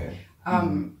 Oh, okay.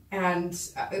 And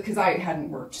because I hadn't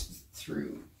worked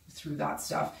through that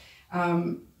stuff.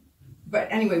 But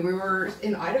anyway, we were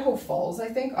in Idaho Falls, I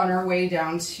think, on our way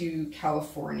down to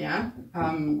California,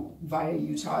 via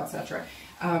Utah, etc.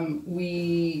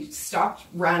 We stopped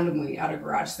randomly at a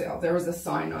garage sale. There was a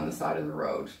sign on the side of the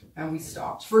road, and we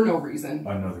stopped for no reason.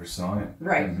 Another sign.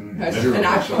 Right. An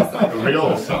actual sign. A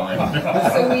real sign.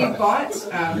 So we bought...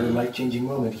 Your life-changing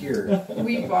moment here.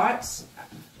 We bought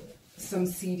some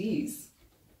CDs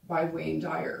by Wayne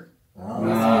Dyer.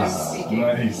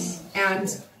 Nice.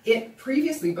 And it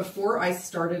previously, before I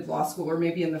started law school, or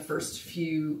maybe in the first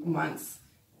few months,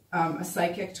 a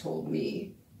psychic told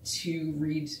me to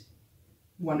read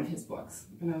one of his books.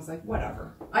 And I was like,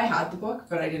 whatever. I had the book,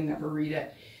 but I didn't ever read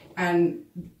it. And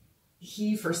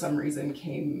he, for some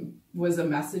reason, was a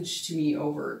message to me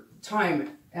over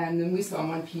time. And then we saw him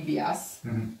on PBS.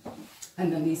 And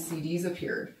then these CDs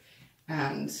appeared.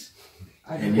 And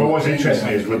what was interesting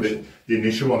is with the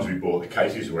initial ones we bought, the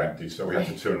cases were empty, so we had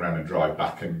to turn around and drive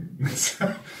back and.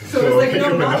 So it's like,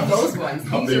 no, not those ones.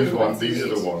 These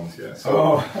are the ones, yeah.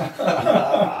 So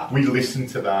we listened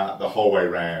to that the whole way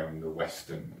around the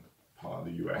western part of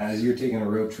the US. As you're taking a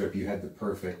road trip, you had the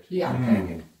perfect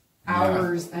companion.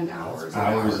 Hours and hours and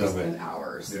hours of it. And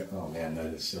hours. Yeah. Oh man, that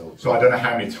is so. So I don't know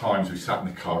how many times we sat in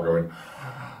the car going.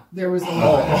 There was a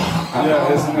lot.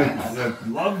 I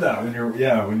love that when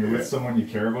you're with someone you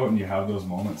care about and you have those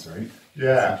moments, right?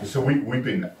 Yeah. So we've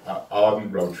been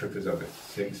ardent road trippers ever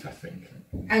since, I think.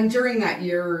 And during that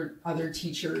year, other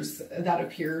teachers that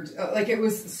appeared, it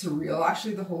was surreal.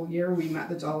 Actually, the whole year we met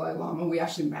the Dalai Lama. We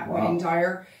actually met Wayne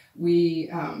Dyer. We,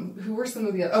 who were some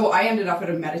of the other? Oh, I ended up at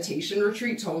a meditation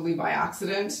retreat totally by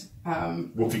accident.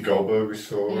 Whoopi Goldberg we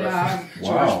saw. Yeah,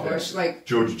 George Bush,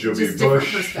 George W. Bush. Different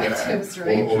perspectives,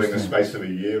 right? All in the space of a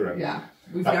year. And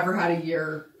we've never had a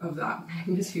year of that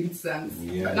magnitude since.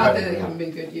 Yeah, Not that it haven't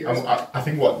been good years. I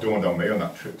think what dawned on me on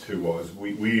that trip too was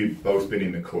we'd both been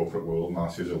in the corporate world.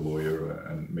 Marcy's a lawyer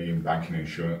and me in banking and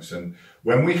insurance. And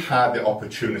when we had the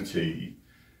opportunity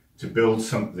to build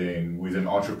something with an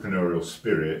entrepreneurial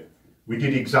spirit, we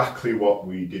did exactly what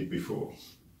we did before.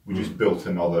 We just built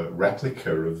another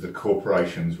replica of the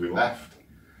corporations we left.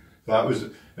 So that was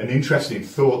an interesting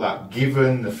thought, that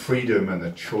given the freedom and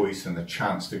the choice and the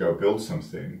chance to go build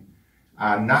something,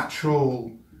 our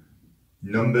natural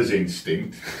numbers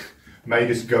instinct made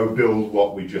us go build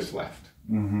what we just left.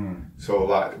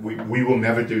 So we will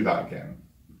never do that again.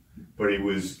 But it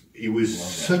was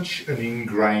such an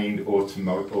ingrained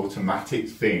automatic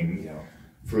thing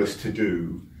for us to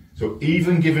do. So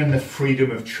even given the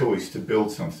freedom of choice to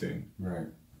build something, Right.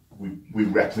 we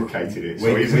replicated it.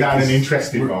 So isn't that an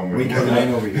interesting moment?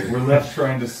 We're left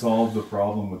trying to solve the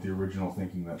problem with the original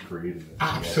thinking that created it.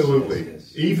 Absolutely.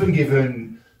 Yes. Even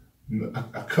given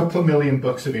a couple of $1 million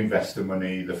of investor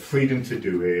money, the freedom to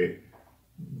do it,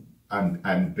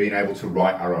 and being able to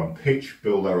write our own pitch,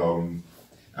 build our own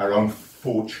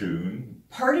fortune.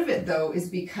 Part of it, though, is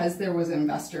because there was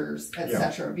investors,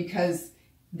 etc. Because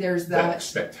there's that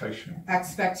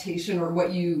expectation, or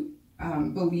what you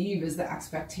believe is the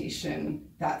expectation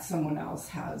that someone else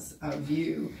has of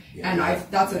you,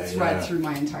 that's a thread through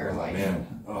my entire life. Man,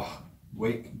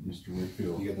 Mr.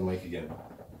 Wakefield, you get the mic again.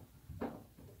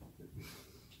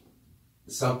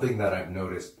 Something that I've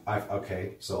noticed,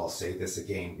 so I'll say this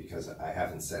again because I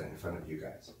haven't said it in front of you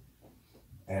guys.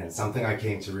 And something I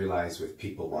came to realize with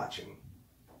people watching,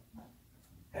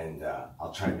 and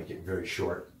I'll try to make it very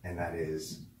short, and that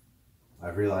is,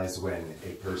 I've realized when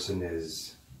a person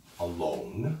is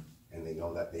alone, and they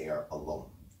know that they are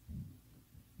alone,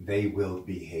 they will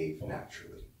behave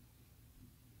naturally.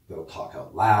 They'll talk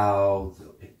out loud, they'll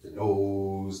pick the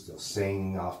nose, they'll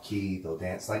sing off key, they'll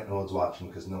dance like no one's watching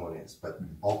because no one is. But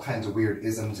all kinds of weird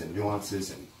isms and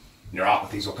nuances and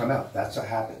neuropathies will come out. That's what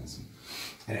happens.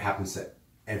 And it happens to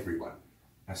everyone.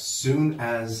 As soon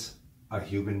as a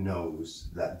human knows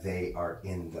that they are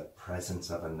in the presence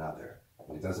of another,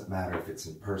 and it doesn't matter if it's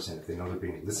in person, if they know they're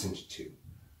being listened to,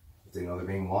 if they know they're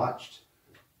being watched,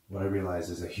 what I realize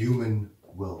is a human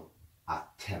will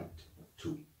attempt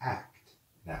to act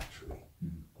naturally.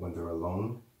 When they're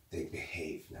alone, they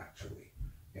behave naturally.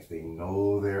 If they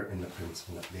know they're in the presence,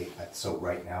 so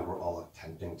right now we're all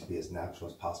attempting to be as natural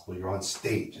as possible. You're on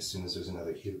stage as soon as there's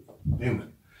another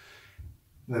human.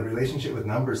 The relationship with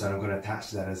numbers that I'm going to attach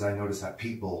to that is I notice that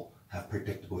people have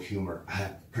predictable humor,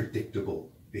 have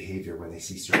predictable behavior when they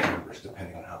see certain numbers,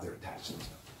 depending on how they're attached to those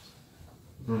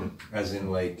numbers. As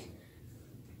in, like,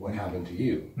 what happened to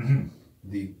you?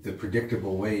 The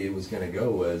predictable way it was going to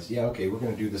go was, we're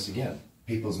going to do this again.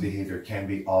 People's behavior can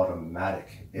be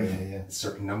automatic.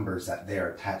 Certain numbers that they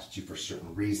are attached to for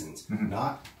certain reasons,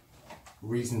 not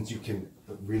reasons you can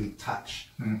really touch,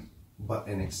 but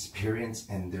an experience.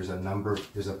 And there's a number.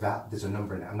 There's a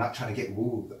number. And I'm not trying to get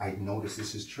woo. I notice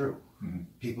this is true.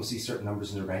 People see certain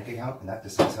numbers in their bank account, and that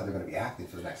decides how they're going to be acting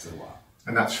for the next little while.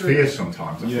 And that's fear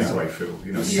sometimes. That's the way I feel.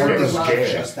 It's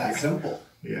just that simple.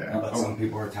 Yeah. But some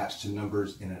people are attached to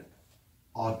numbers in an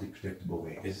oddly predictable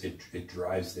way. It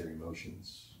drives their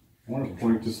emotions. I want to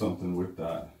point to something with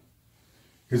that.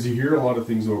 Because you hear a lot of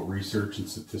things about research and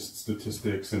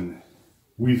statistics, and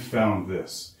we've found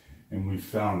this, and we've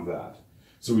found that.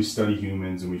 So we study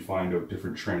humans, and we find out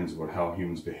different trends about how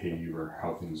humans behave or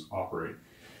how things operate.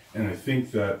 And I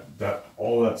think that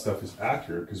all that stuff is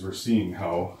accurate because we're seeing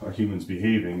how a human's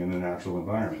behaving in the natural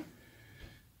environment.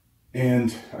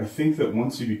 And I think that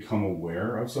once you become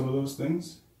aware of some of those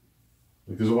things,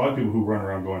 like there's a lot of people who run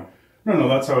around going, no,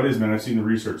 that's how it is, man. I've seen the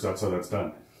research. That's how that's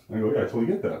done. And I go, yeah, I totally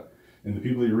get that. And the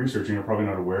people that you're researching are probably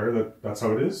not aware that that's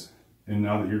how it is. And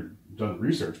now that you're done the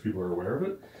research, people are aware of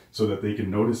it so that they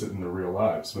can notice it in their real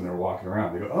lives when they're walking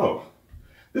around. They go, oh,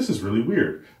 this is really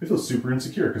weird. I feel super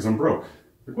insecure because I'm broke.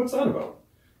 Like, what's that about?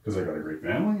 Because I got a great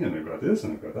family, and I've got this,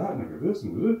 and I've got that, and I've got this,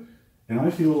 and this, and I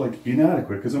feel like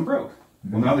inadequate because I'm broke.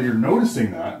 Well, now that you're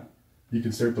noticing that, you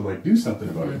can start to like do something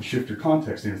about it and shift your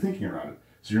context and your thinking around it.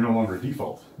 So you're no longer a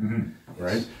default,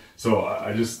 right? So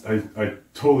I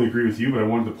totally agree with you, but I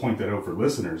wanted to point that out for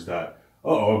listeners that,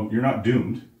 you're not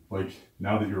doomed. Like,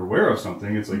 now that you're aware of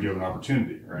something, it's like you have an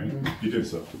opportunity, right? You do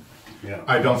so. Yeah.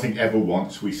 I don't think ever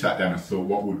once we sat down and thought,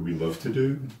 what would we love to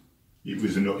do? It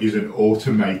was an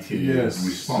automated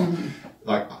response.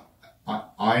 Like,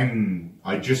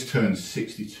 I just turned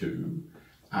 62,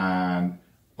 and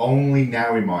only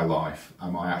now in my life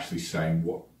am I actually saying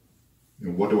what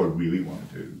do I really want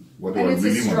to do? What do I really want?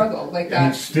 It's a struggle. Like that.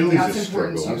 And it still is a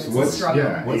struggle. It's a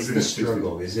struggle. What's the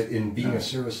struggle? Is it in being of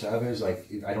service to others? Like,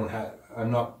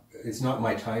 it's not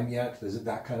my time yet. Is it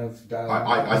that kind of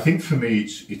dialogue? I think for me,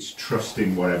 it's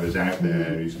trusting whatever's out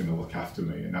there who's going to look after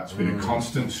me, and that's been a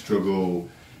constant struggle.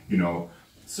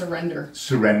 Surrender,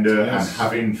 and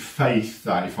having faith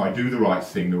that if I do the right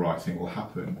thing will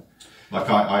happen. Like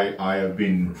I have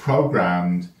been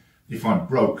programmed. If I'm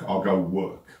broke, I'll go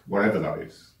work, whatever that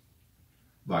is.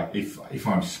 Like if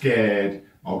I'm scared,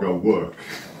 I'll go work.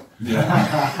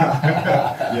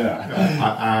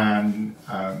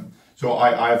 So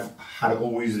I've had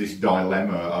always this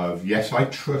dilemma of, yes, I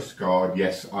trust God.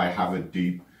 Yes, I have a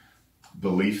deep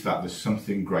belief that there's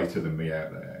something greater than me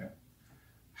out there.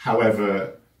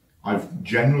 However, I've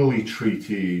generally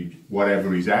treated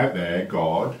whatever is out there,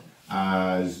 God,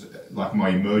 as like my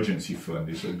emergency fund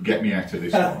is get me out of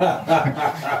this one.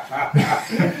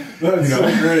 That's so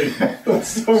great. That's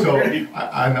so great. And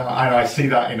I see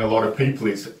that in a lot of people.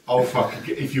 It's, oh fuck,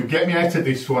 if you get me out of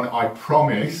this one, I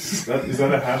promise. Is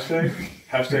that a hashtag?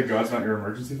 Hashtag God's not your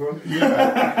emergency fund?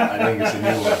 I think it's a new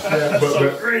one. Yeah,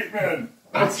 but Great, man.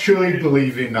 actually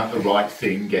believing that the right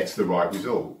thing gets the right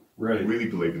result. Right. Really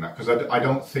believing that. Because I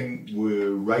don't think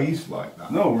we're raised like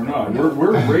that. No, we're not.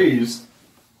 We're raised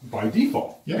by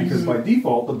default. Yeah. Because by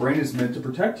default, the brain is meant to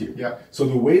protect you. Yeah. So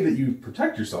the way that you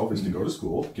protect yourself is to go to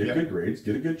school, get Yeah. good grades,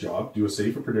 get a good job, do a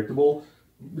safe and predictable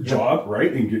job,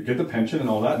 right? And get the pension and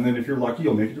all that. And then if you're lucky,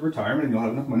 you'll make it to retirement and you'll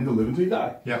have enough money to live until you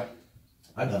die. Yeah.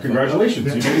 Congratulations.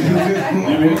 You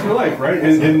made it through life, right?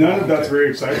 And none of that's very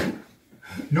exciting.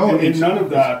 No, And none of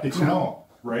that. It's not.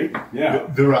 Right? Yeah.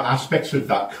 There are aspects of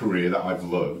that career that I've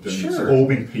loved, and it's Sure. all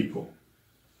been people.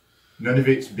 None of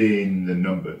it's been the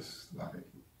numbers.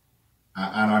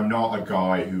 And I'm not a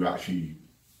guy who actually,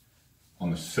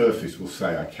 on the surface, will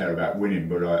say I care about winning,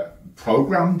 but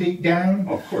program deep down,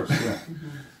 Of course, yeah.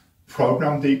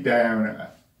 program deep down,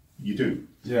 you do.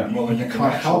 Yeah. You, you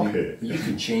can't help it. You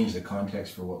can change the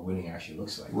context for what winning actually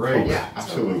looks like. Right. Yeah.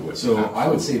 Absolutely. So I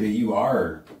would say that you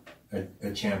are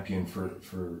a champion for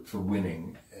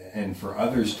winning, and for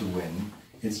others to win.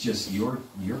 It's just your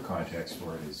context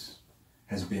for it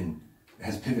has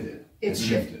pivoted. It's has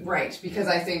shifted. right, because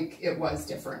I think it was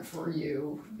different for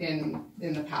you in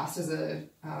the past as a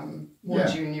more Yeah.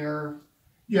 junior.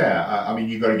 Yeah, I mean,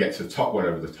 you got to get to the top,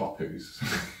 whatever the top is.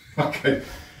 Okay.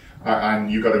 And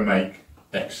you got to make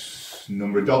X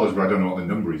number of dollars, but I don't know what the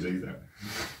number is either.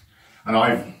 And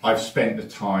I've spent the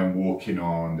time walking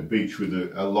on the beach with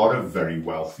a lot of very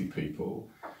wealthy people,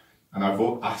 and I've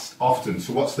asked often,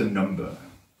 so what's the number?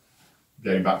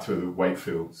 Getting back to the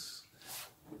Wakefield's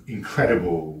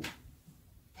incredible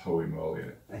poem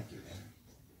earlier. Thank you.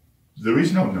 There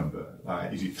is no number.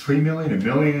 Is it 3 million, 1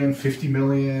 million, 50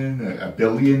 million, a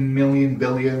billion, million,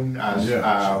 billion?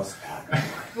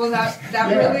 Well, that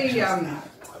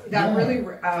Yeah. really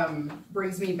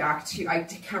brings me back to, I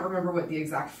can't remember what the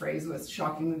exact phrase was.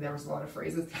 Shockingly, there was a lot of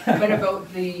phrases, but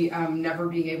about the never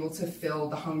being able to fill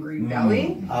the hungry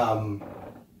belly.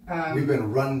 We've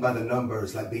been run by the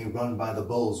numbers, like being run by the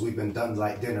bulls. We've been done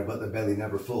like dinner, but the belly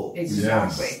never full.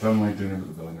 Exactly. Yes. Done like dinner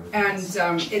with the belly never. And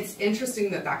it's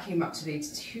interesting that came up today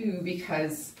too,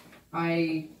 because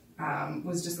I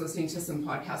was just listening to some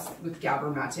podcasts with Gabor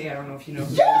Mate. I don't know if you know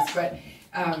who he is, but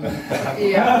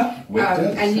yeah.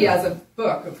 And he has a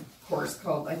book, of course,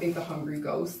 called, I think, The Hungry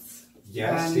Ghosts.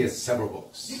 Yes, And- he has several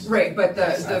books. Right, but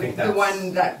Yes, I think the that's-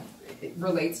 one that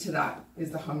relates to that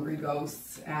is The Hungry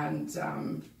Ghosts, and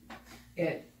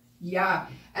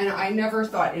and I never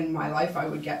thought in my life I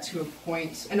would get to a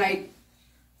point, and I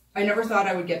never thought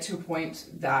I would get to a point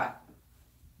that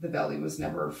the belly was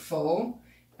never full,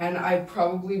 and I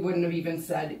probably wouldn't have even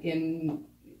said in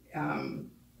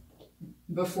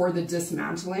before the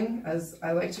dismantling, as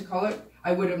I like to call it,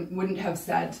 I wouldn't have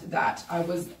said that I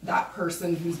was that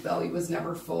person whose belly was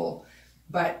never full.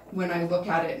 But when I look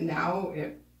at it now,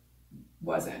 it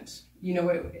wasn't. You know,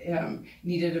 it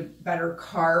needed a better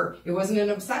car. It wasn't an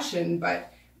obsession,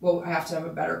 but, well, I have to have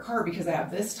a better car because I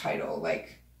have this title,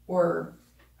 like, or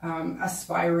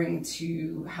aspiring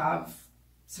to have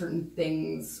certain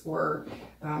things or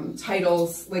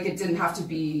titles. Like, it didn't have to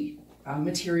be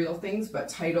material things, but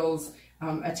titles,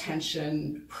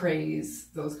 attention, praise,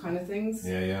 those kind of things.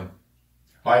 Yeah.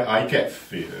 I get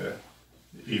fear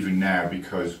even now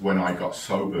because when I got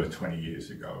sober 20 years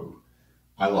ago,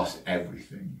 I lost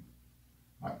everything.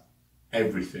 Like,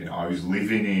 everything. I was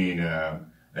living in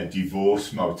a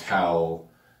divorce motel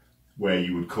where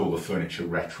you would call the furniture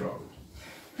retro.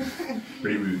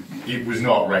 But it was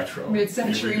not retro.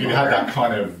 Mid-century It had that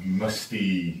kind of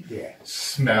musty Yeah.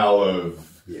 smell of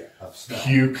Of stuff.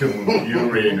 puke and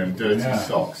urine and dirty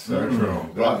socks. So,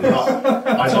 but I That's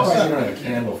why you don't lost. have a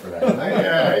candle for that.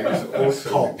 Yeah, it was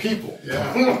awesome. Called people.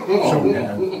 Yeah.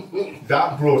 So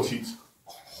that brought its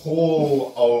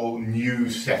whole old new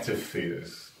set of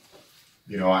fears.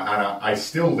 You know, and I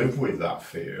still live with that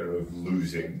fear of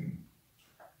losing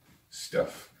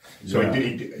stuff. So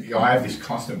I have this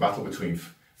constant battle between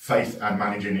faith and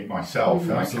managing it myself.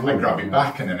 And I grab it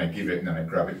back and then I give it and then I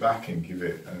grab it back and give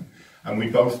it. And we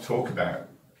both talk about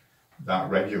that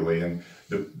regularly. And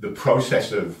the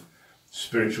process of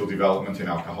spiritual development in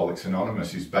Alcoholics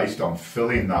Anonymous is based on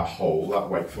filling that hole that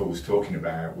Wakefield was talking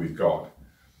about with God.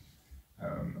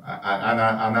 And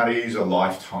that is a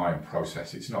lifetime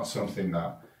process. It's not something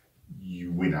that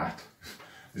you win at.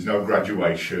 There's no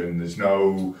graduation. There's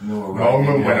no No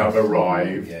moment when I've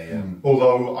arriving. arrived. Yeah.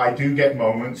 Although I do get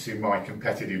moments in my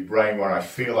competitive brain where I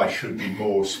feel I should be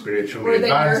more spiritually Or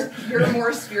that advanced. you're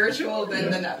more spiritual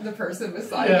than the person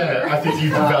beside Yeah, you. I think you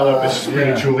develop a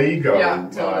spiritual ego, Yeah,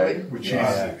 totally. which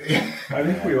Yeah. is I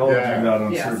think we all Yeah. do that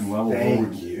on Yes. certain levels.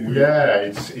 Thank We- you.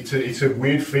 yeah, it's a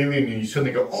weird feeling, and you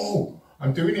suddenly go, oh,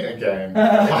 I'm doing it again.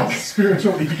 Like,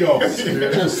 Spiritual ego.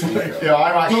 Just like, yeah,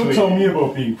 I'm don't actually. tell me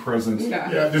about being present. Yeah.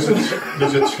 Yeah, there's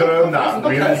a term that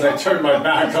really. As I turn my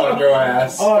back on your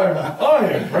ass. I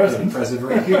am present. Present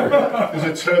right here.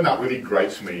 There's a term that really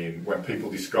grates me in when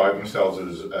people describe themselves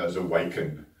as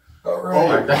awakened. All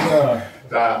Like right.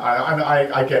 that,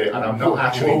 I get it, and I'm not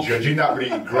actually judging that, but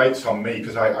it grates on me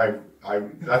because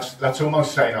that's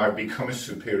almost saying I've become a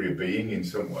superior being in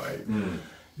some way.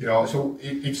 You know, so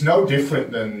it's no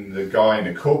different than the guy in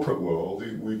the corporate world.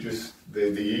 We just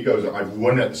the egos. I've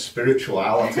won at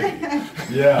spirituality.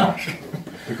 Yeah.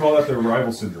 We call that the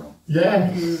arrival syndrome.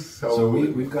 Yeah. So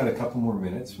we've got a couple more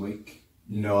minutes. Wake.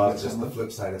 No, it's just the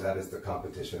flip side of that is the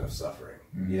competition of suffering.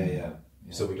 Yeah.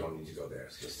 So we don't need to go there.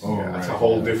 It's just Oh, yeah, it's a right.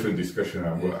 whole different discussion.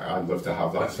 I'd love to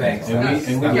have that. Thanks. sometime.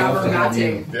 And we love to have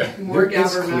you. Gabbermatting. Yeah. More There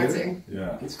is clear- gabbermatting.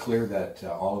 Yeah. It's clear that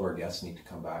all of our guests need to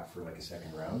come back for like a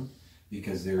second round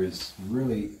because there is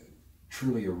really,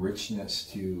 truly a richness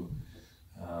to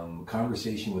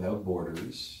conversation without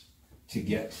borders to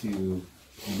get to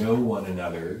know one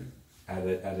another at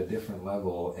a different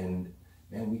level. And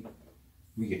man,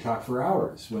 we could talk for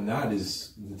hours when that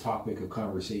is the topic of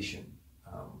conversation.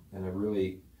 And I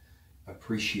really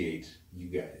appreciate you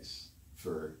guys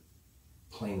for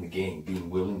playing the game, being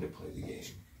willing to play the game.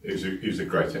 It was a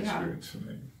great experience for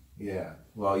me. Yeah.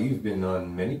 Well, you've been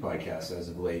on many podcasts as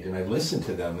of late, and I've listened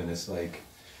to them, and it's like,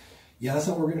 yeah, that's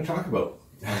not what we're going to talk about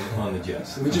on the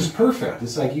Jess, which is perfect.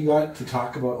 It's like you got to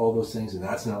talk about all those things, and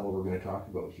that's not what we're going to talk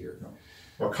about here.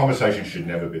 Well, conversation should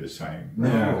never be the same.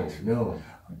 No.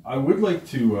 I would like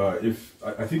to,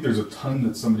 I think there's a ton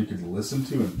that somebody could listen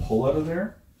to and pull out of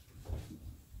there.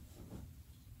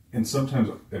 And sometimes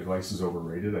advice is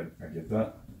overrated, I get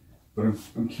that. But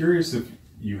I'm curious if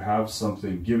you have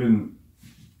something, given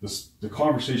the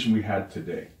conversation we had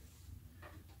today.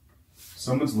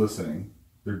 Someone's listening,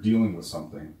 they're dealing with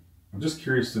something. I'm just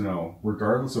curious to know,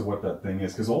 regardless of what that thing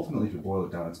is, because ultimately if you boil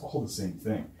it down, it's all the same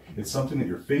thing. It's something that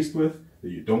you're faced with, that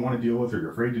you don't want to deal with, or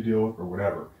you're afraid to deal with, or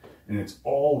whatever. And it's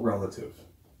all relative.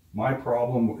 My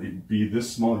problem would be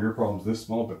this small, your problem's this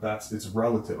small, but it's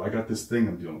relative. I got this thing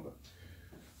I'm dealing with.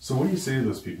 So what do you say to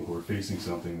those people who are facing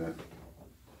something that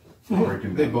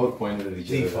breaking They down? both pointed at each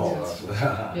other. Default.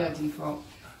 Yeah, default.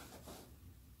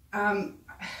 I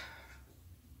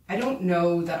don't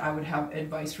know that I would have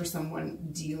advice for someone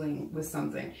dealing with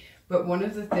something, but one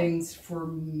of the things for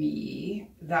me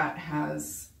that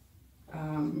has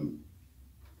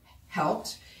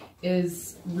helped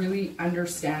is really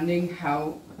understanding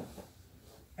how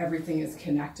everything is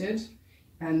connected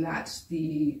and that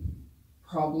the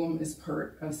problem is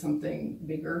part of something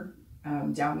bigger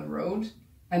down the road.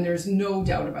 And there's no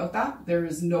doubt about that. There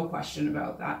is no question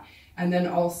about that. And then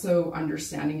also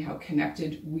understanding how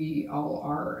connected we all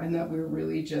are and that we're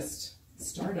really just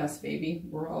stardust, baby.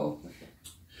 We're all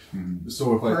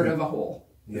So if part I of a whole.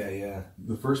 Yeah.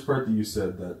 the first part that you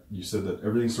said that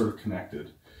everything's sort of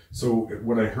connected. So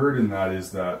what I heard in that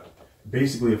is that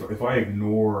basically if I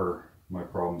ignore my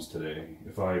problems today,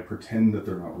 if I pretend that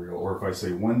they're not real, or if I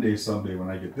say one day, someday when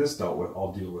I get this dealt with,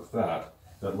 I'll deal with that,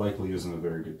 that likely isn't a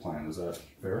very good plan. Is that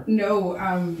fair? No,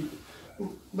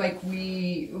 like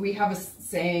we have a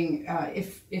saying,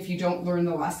 if you don't learn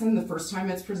the lesson the first time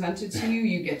it's presented to you,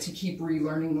 you get to keep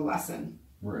relearning the lesson.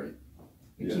 Right.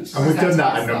 It Yes. keeps And we've done presenting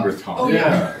that a itself. number of times. Oh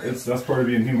yeah. That's part of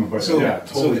being human. But So, yeah, totally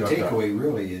so the got that. takeaway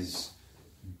really is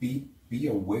be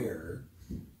aware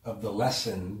of the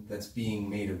lesson that's being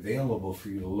made available for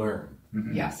you to learn.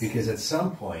 Yes. Because at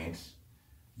some point,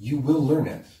 you will learn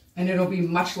it. And it'll be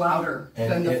much louder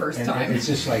than the first time. And it's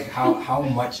just like, how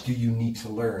much do you need to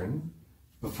learn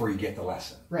before you get the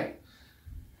lesson? Right.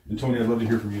 And Tony, I'd love to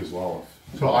hear from you as well.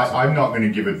 So I'm not going to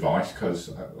give advice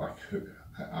because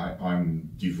I'm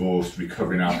divorced,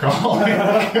 recovering alcoholic.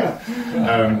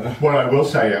 What I will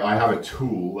say, I have a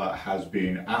tool that has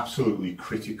been absolutely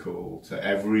critical to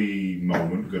every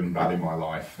moment, good and bad, in my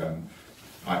life.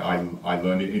 I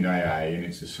learned it in AA, and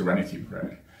it's a serenity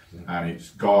prayer. And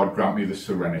it's, God, grant me the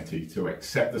serenity to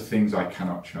accept the things I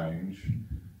cannot change,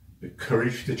 the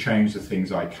courage to change the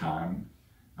things I can,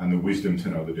 and the wisdom to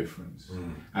know the difference.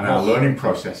 And our learning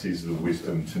process is the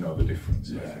wisdom to know the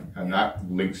difference, I think. And that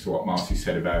links to what Marcy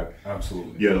said about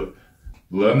Absolutely.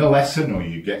 learn the lesson or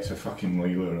you get to fucking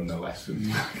relearn the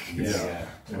lesson.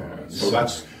 So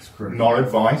that's not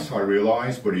advice, I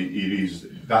realise, but it is.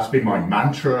 That's been my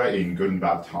mantra in good and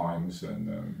bad times,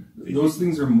 and those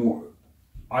things are more.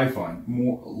 I find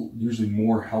usually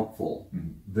more helpful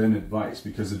than advice,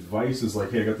 because advice is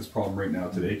like, hey, I got this problem right now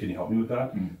today. Can you help me with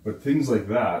that? But things like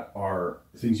that are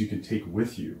things you can take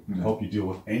with you to help you deal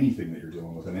with anything that you're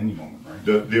dealing with at any moment, right?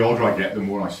 The older I get, the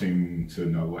more I seem to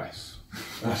know less.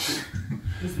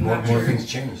 More things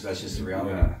change. That's just the reality.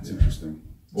 Yeah, it's interesting.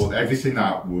 Well, everything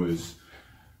that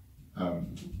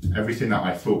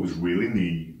I thought was real in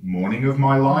the morning of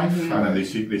my life, and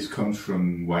this comes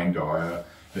from Wayne Dyer,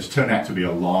 has turned out to be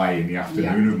a lie in the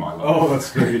afternoon of my life. Oh,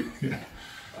 that's great.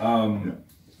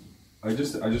 I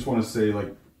just want to say,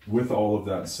 like, with all of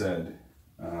that said,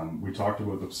 we talked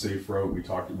about the safe route. We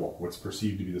talked about what's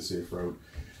perceived to be the safe route,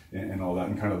 and all that,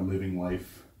 and kind of living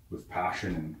life with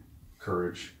passion and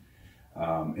courage.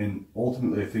 And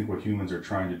ultimately, I think what humans are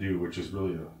trying to do, which is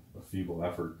really a feeble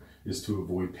effort, is to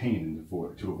avoid pain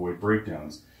and to avoid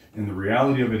breakdowns. And the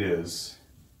reality of it is,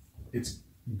 it's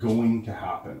going to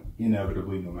happen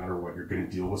inevitably. No matter what, you're going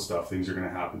to deal with stuff. Things are going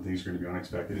to happen. Things are going to be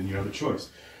unexpected, and you have a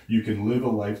choice. You can live a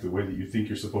life the way that you think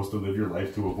you're supposed to live your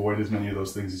life, to avoid as many of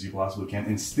those things as you possibly can,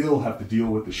 and still have to deal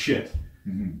with the shit.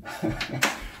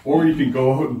 Or you can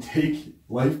go out and take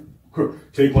life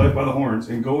by the horns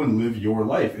and go and live your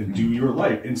life and do your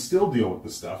life and still deal with the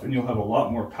stuff, and you'll have a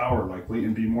lot more power likely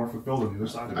and be more fulfilled on the other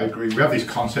side of it. I agree. We have this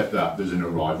concept that there's an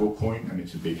arrival point and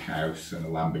it's a big house and a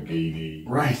Lamborghini.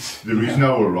 Right. There is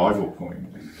no arrival point.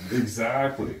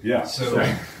 Exactly. Yeah.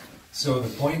 So the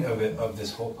point of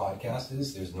this whole podcast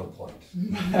is there's no point.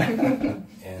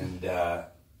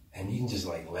 and you can just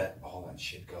like let all that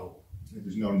shit go.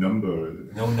 There's no number.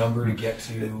 No number to get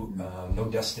to, no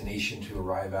destination to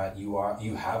arrive at. You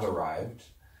have arrived.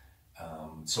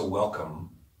 So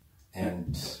welcome.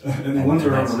 And the ones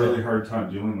that are having a really hard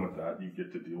time dealing with that, you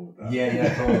get to deal with that.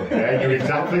 Yeah, totally. Yeah, you're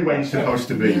exactly where you're supposed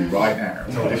to be right now.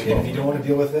 Totally. And if you don't want to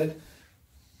deal with it,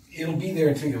 it'll be there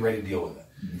until you're ready to deal with it,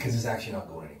 because it's actually not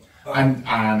going anywhere.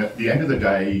 And at the end of the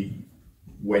day,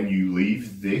 when you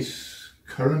leave this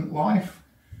current life,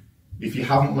 if you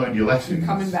haven't learned your lessons,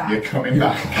 you're coming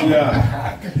back.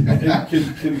 Yeah.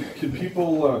 Can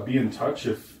people be in touch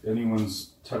if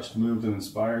anyone's touched, moved, and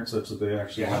inspired, such that they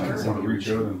actually want to reach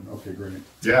out? And okay, great.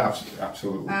 Yeah,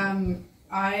 absolutely. I'm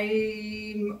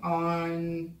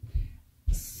on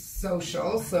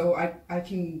social, so I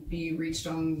can be reached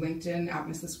on LinkedIn at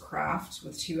Mrs. Craft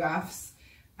with 2 F's.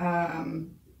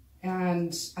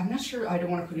 And I'm not sure. I don't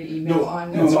want to put an email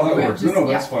on. No,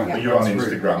 that's fine. Yeah. You're on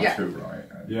Instagram too, right?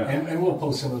 Yeah. And we'll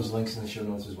post some of those links in the show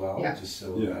notes as well, just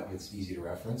so Yeah. it's easy to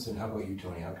reference. And how about you,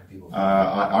 Tony? How can people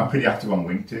I'm pretty active on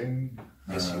LinkedIn.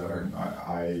 Yes, you are.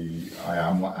 I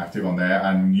am active on there,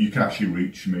 and you can actually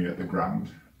reach me at the Grand.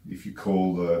 If you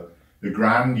call the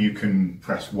Grand, you can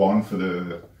press 1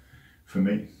 for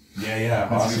me. Yeah.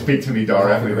 Awesome. Speak to me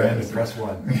directly. Press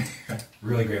 1.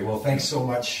 Really great. Well, thanks so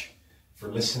much for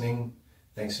listening.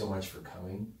 Thanks so much for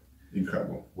coming.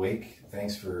 Incredible. Wake,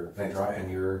 thanks for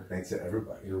dropping thanks to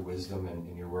everybody. your wisdom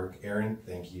and your work. Aaron,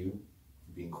 thank you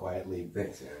for being quietly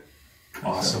Thanks, Aaron.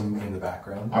 awesome in the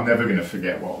background. I'm never going to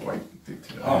forget what Wake did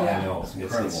today. I know.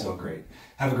 It's so great.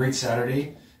 Have a great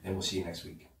Saturday, and we'll see you next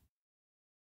week.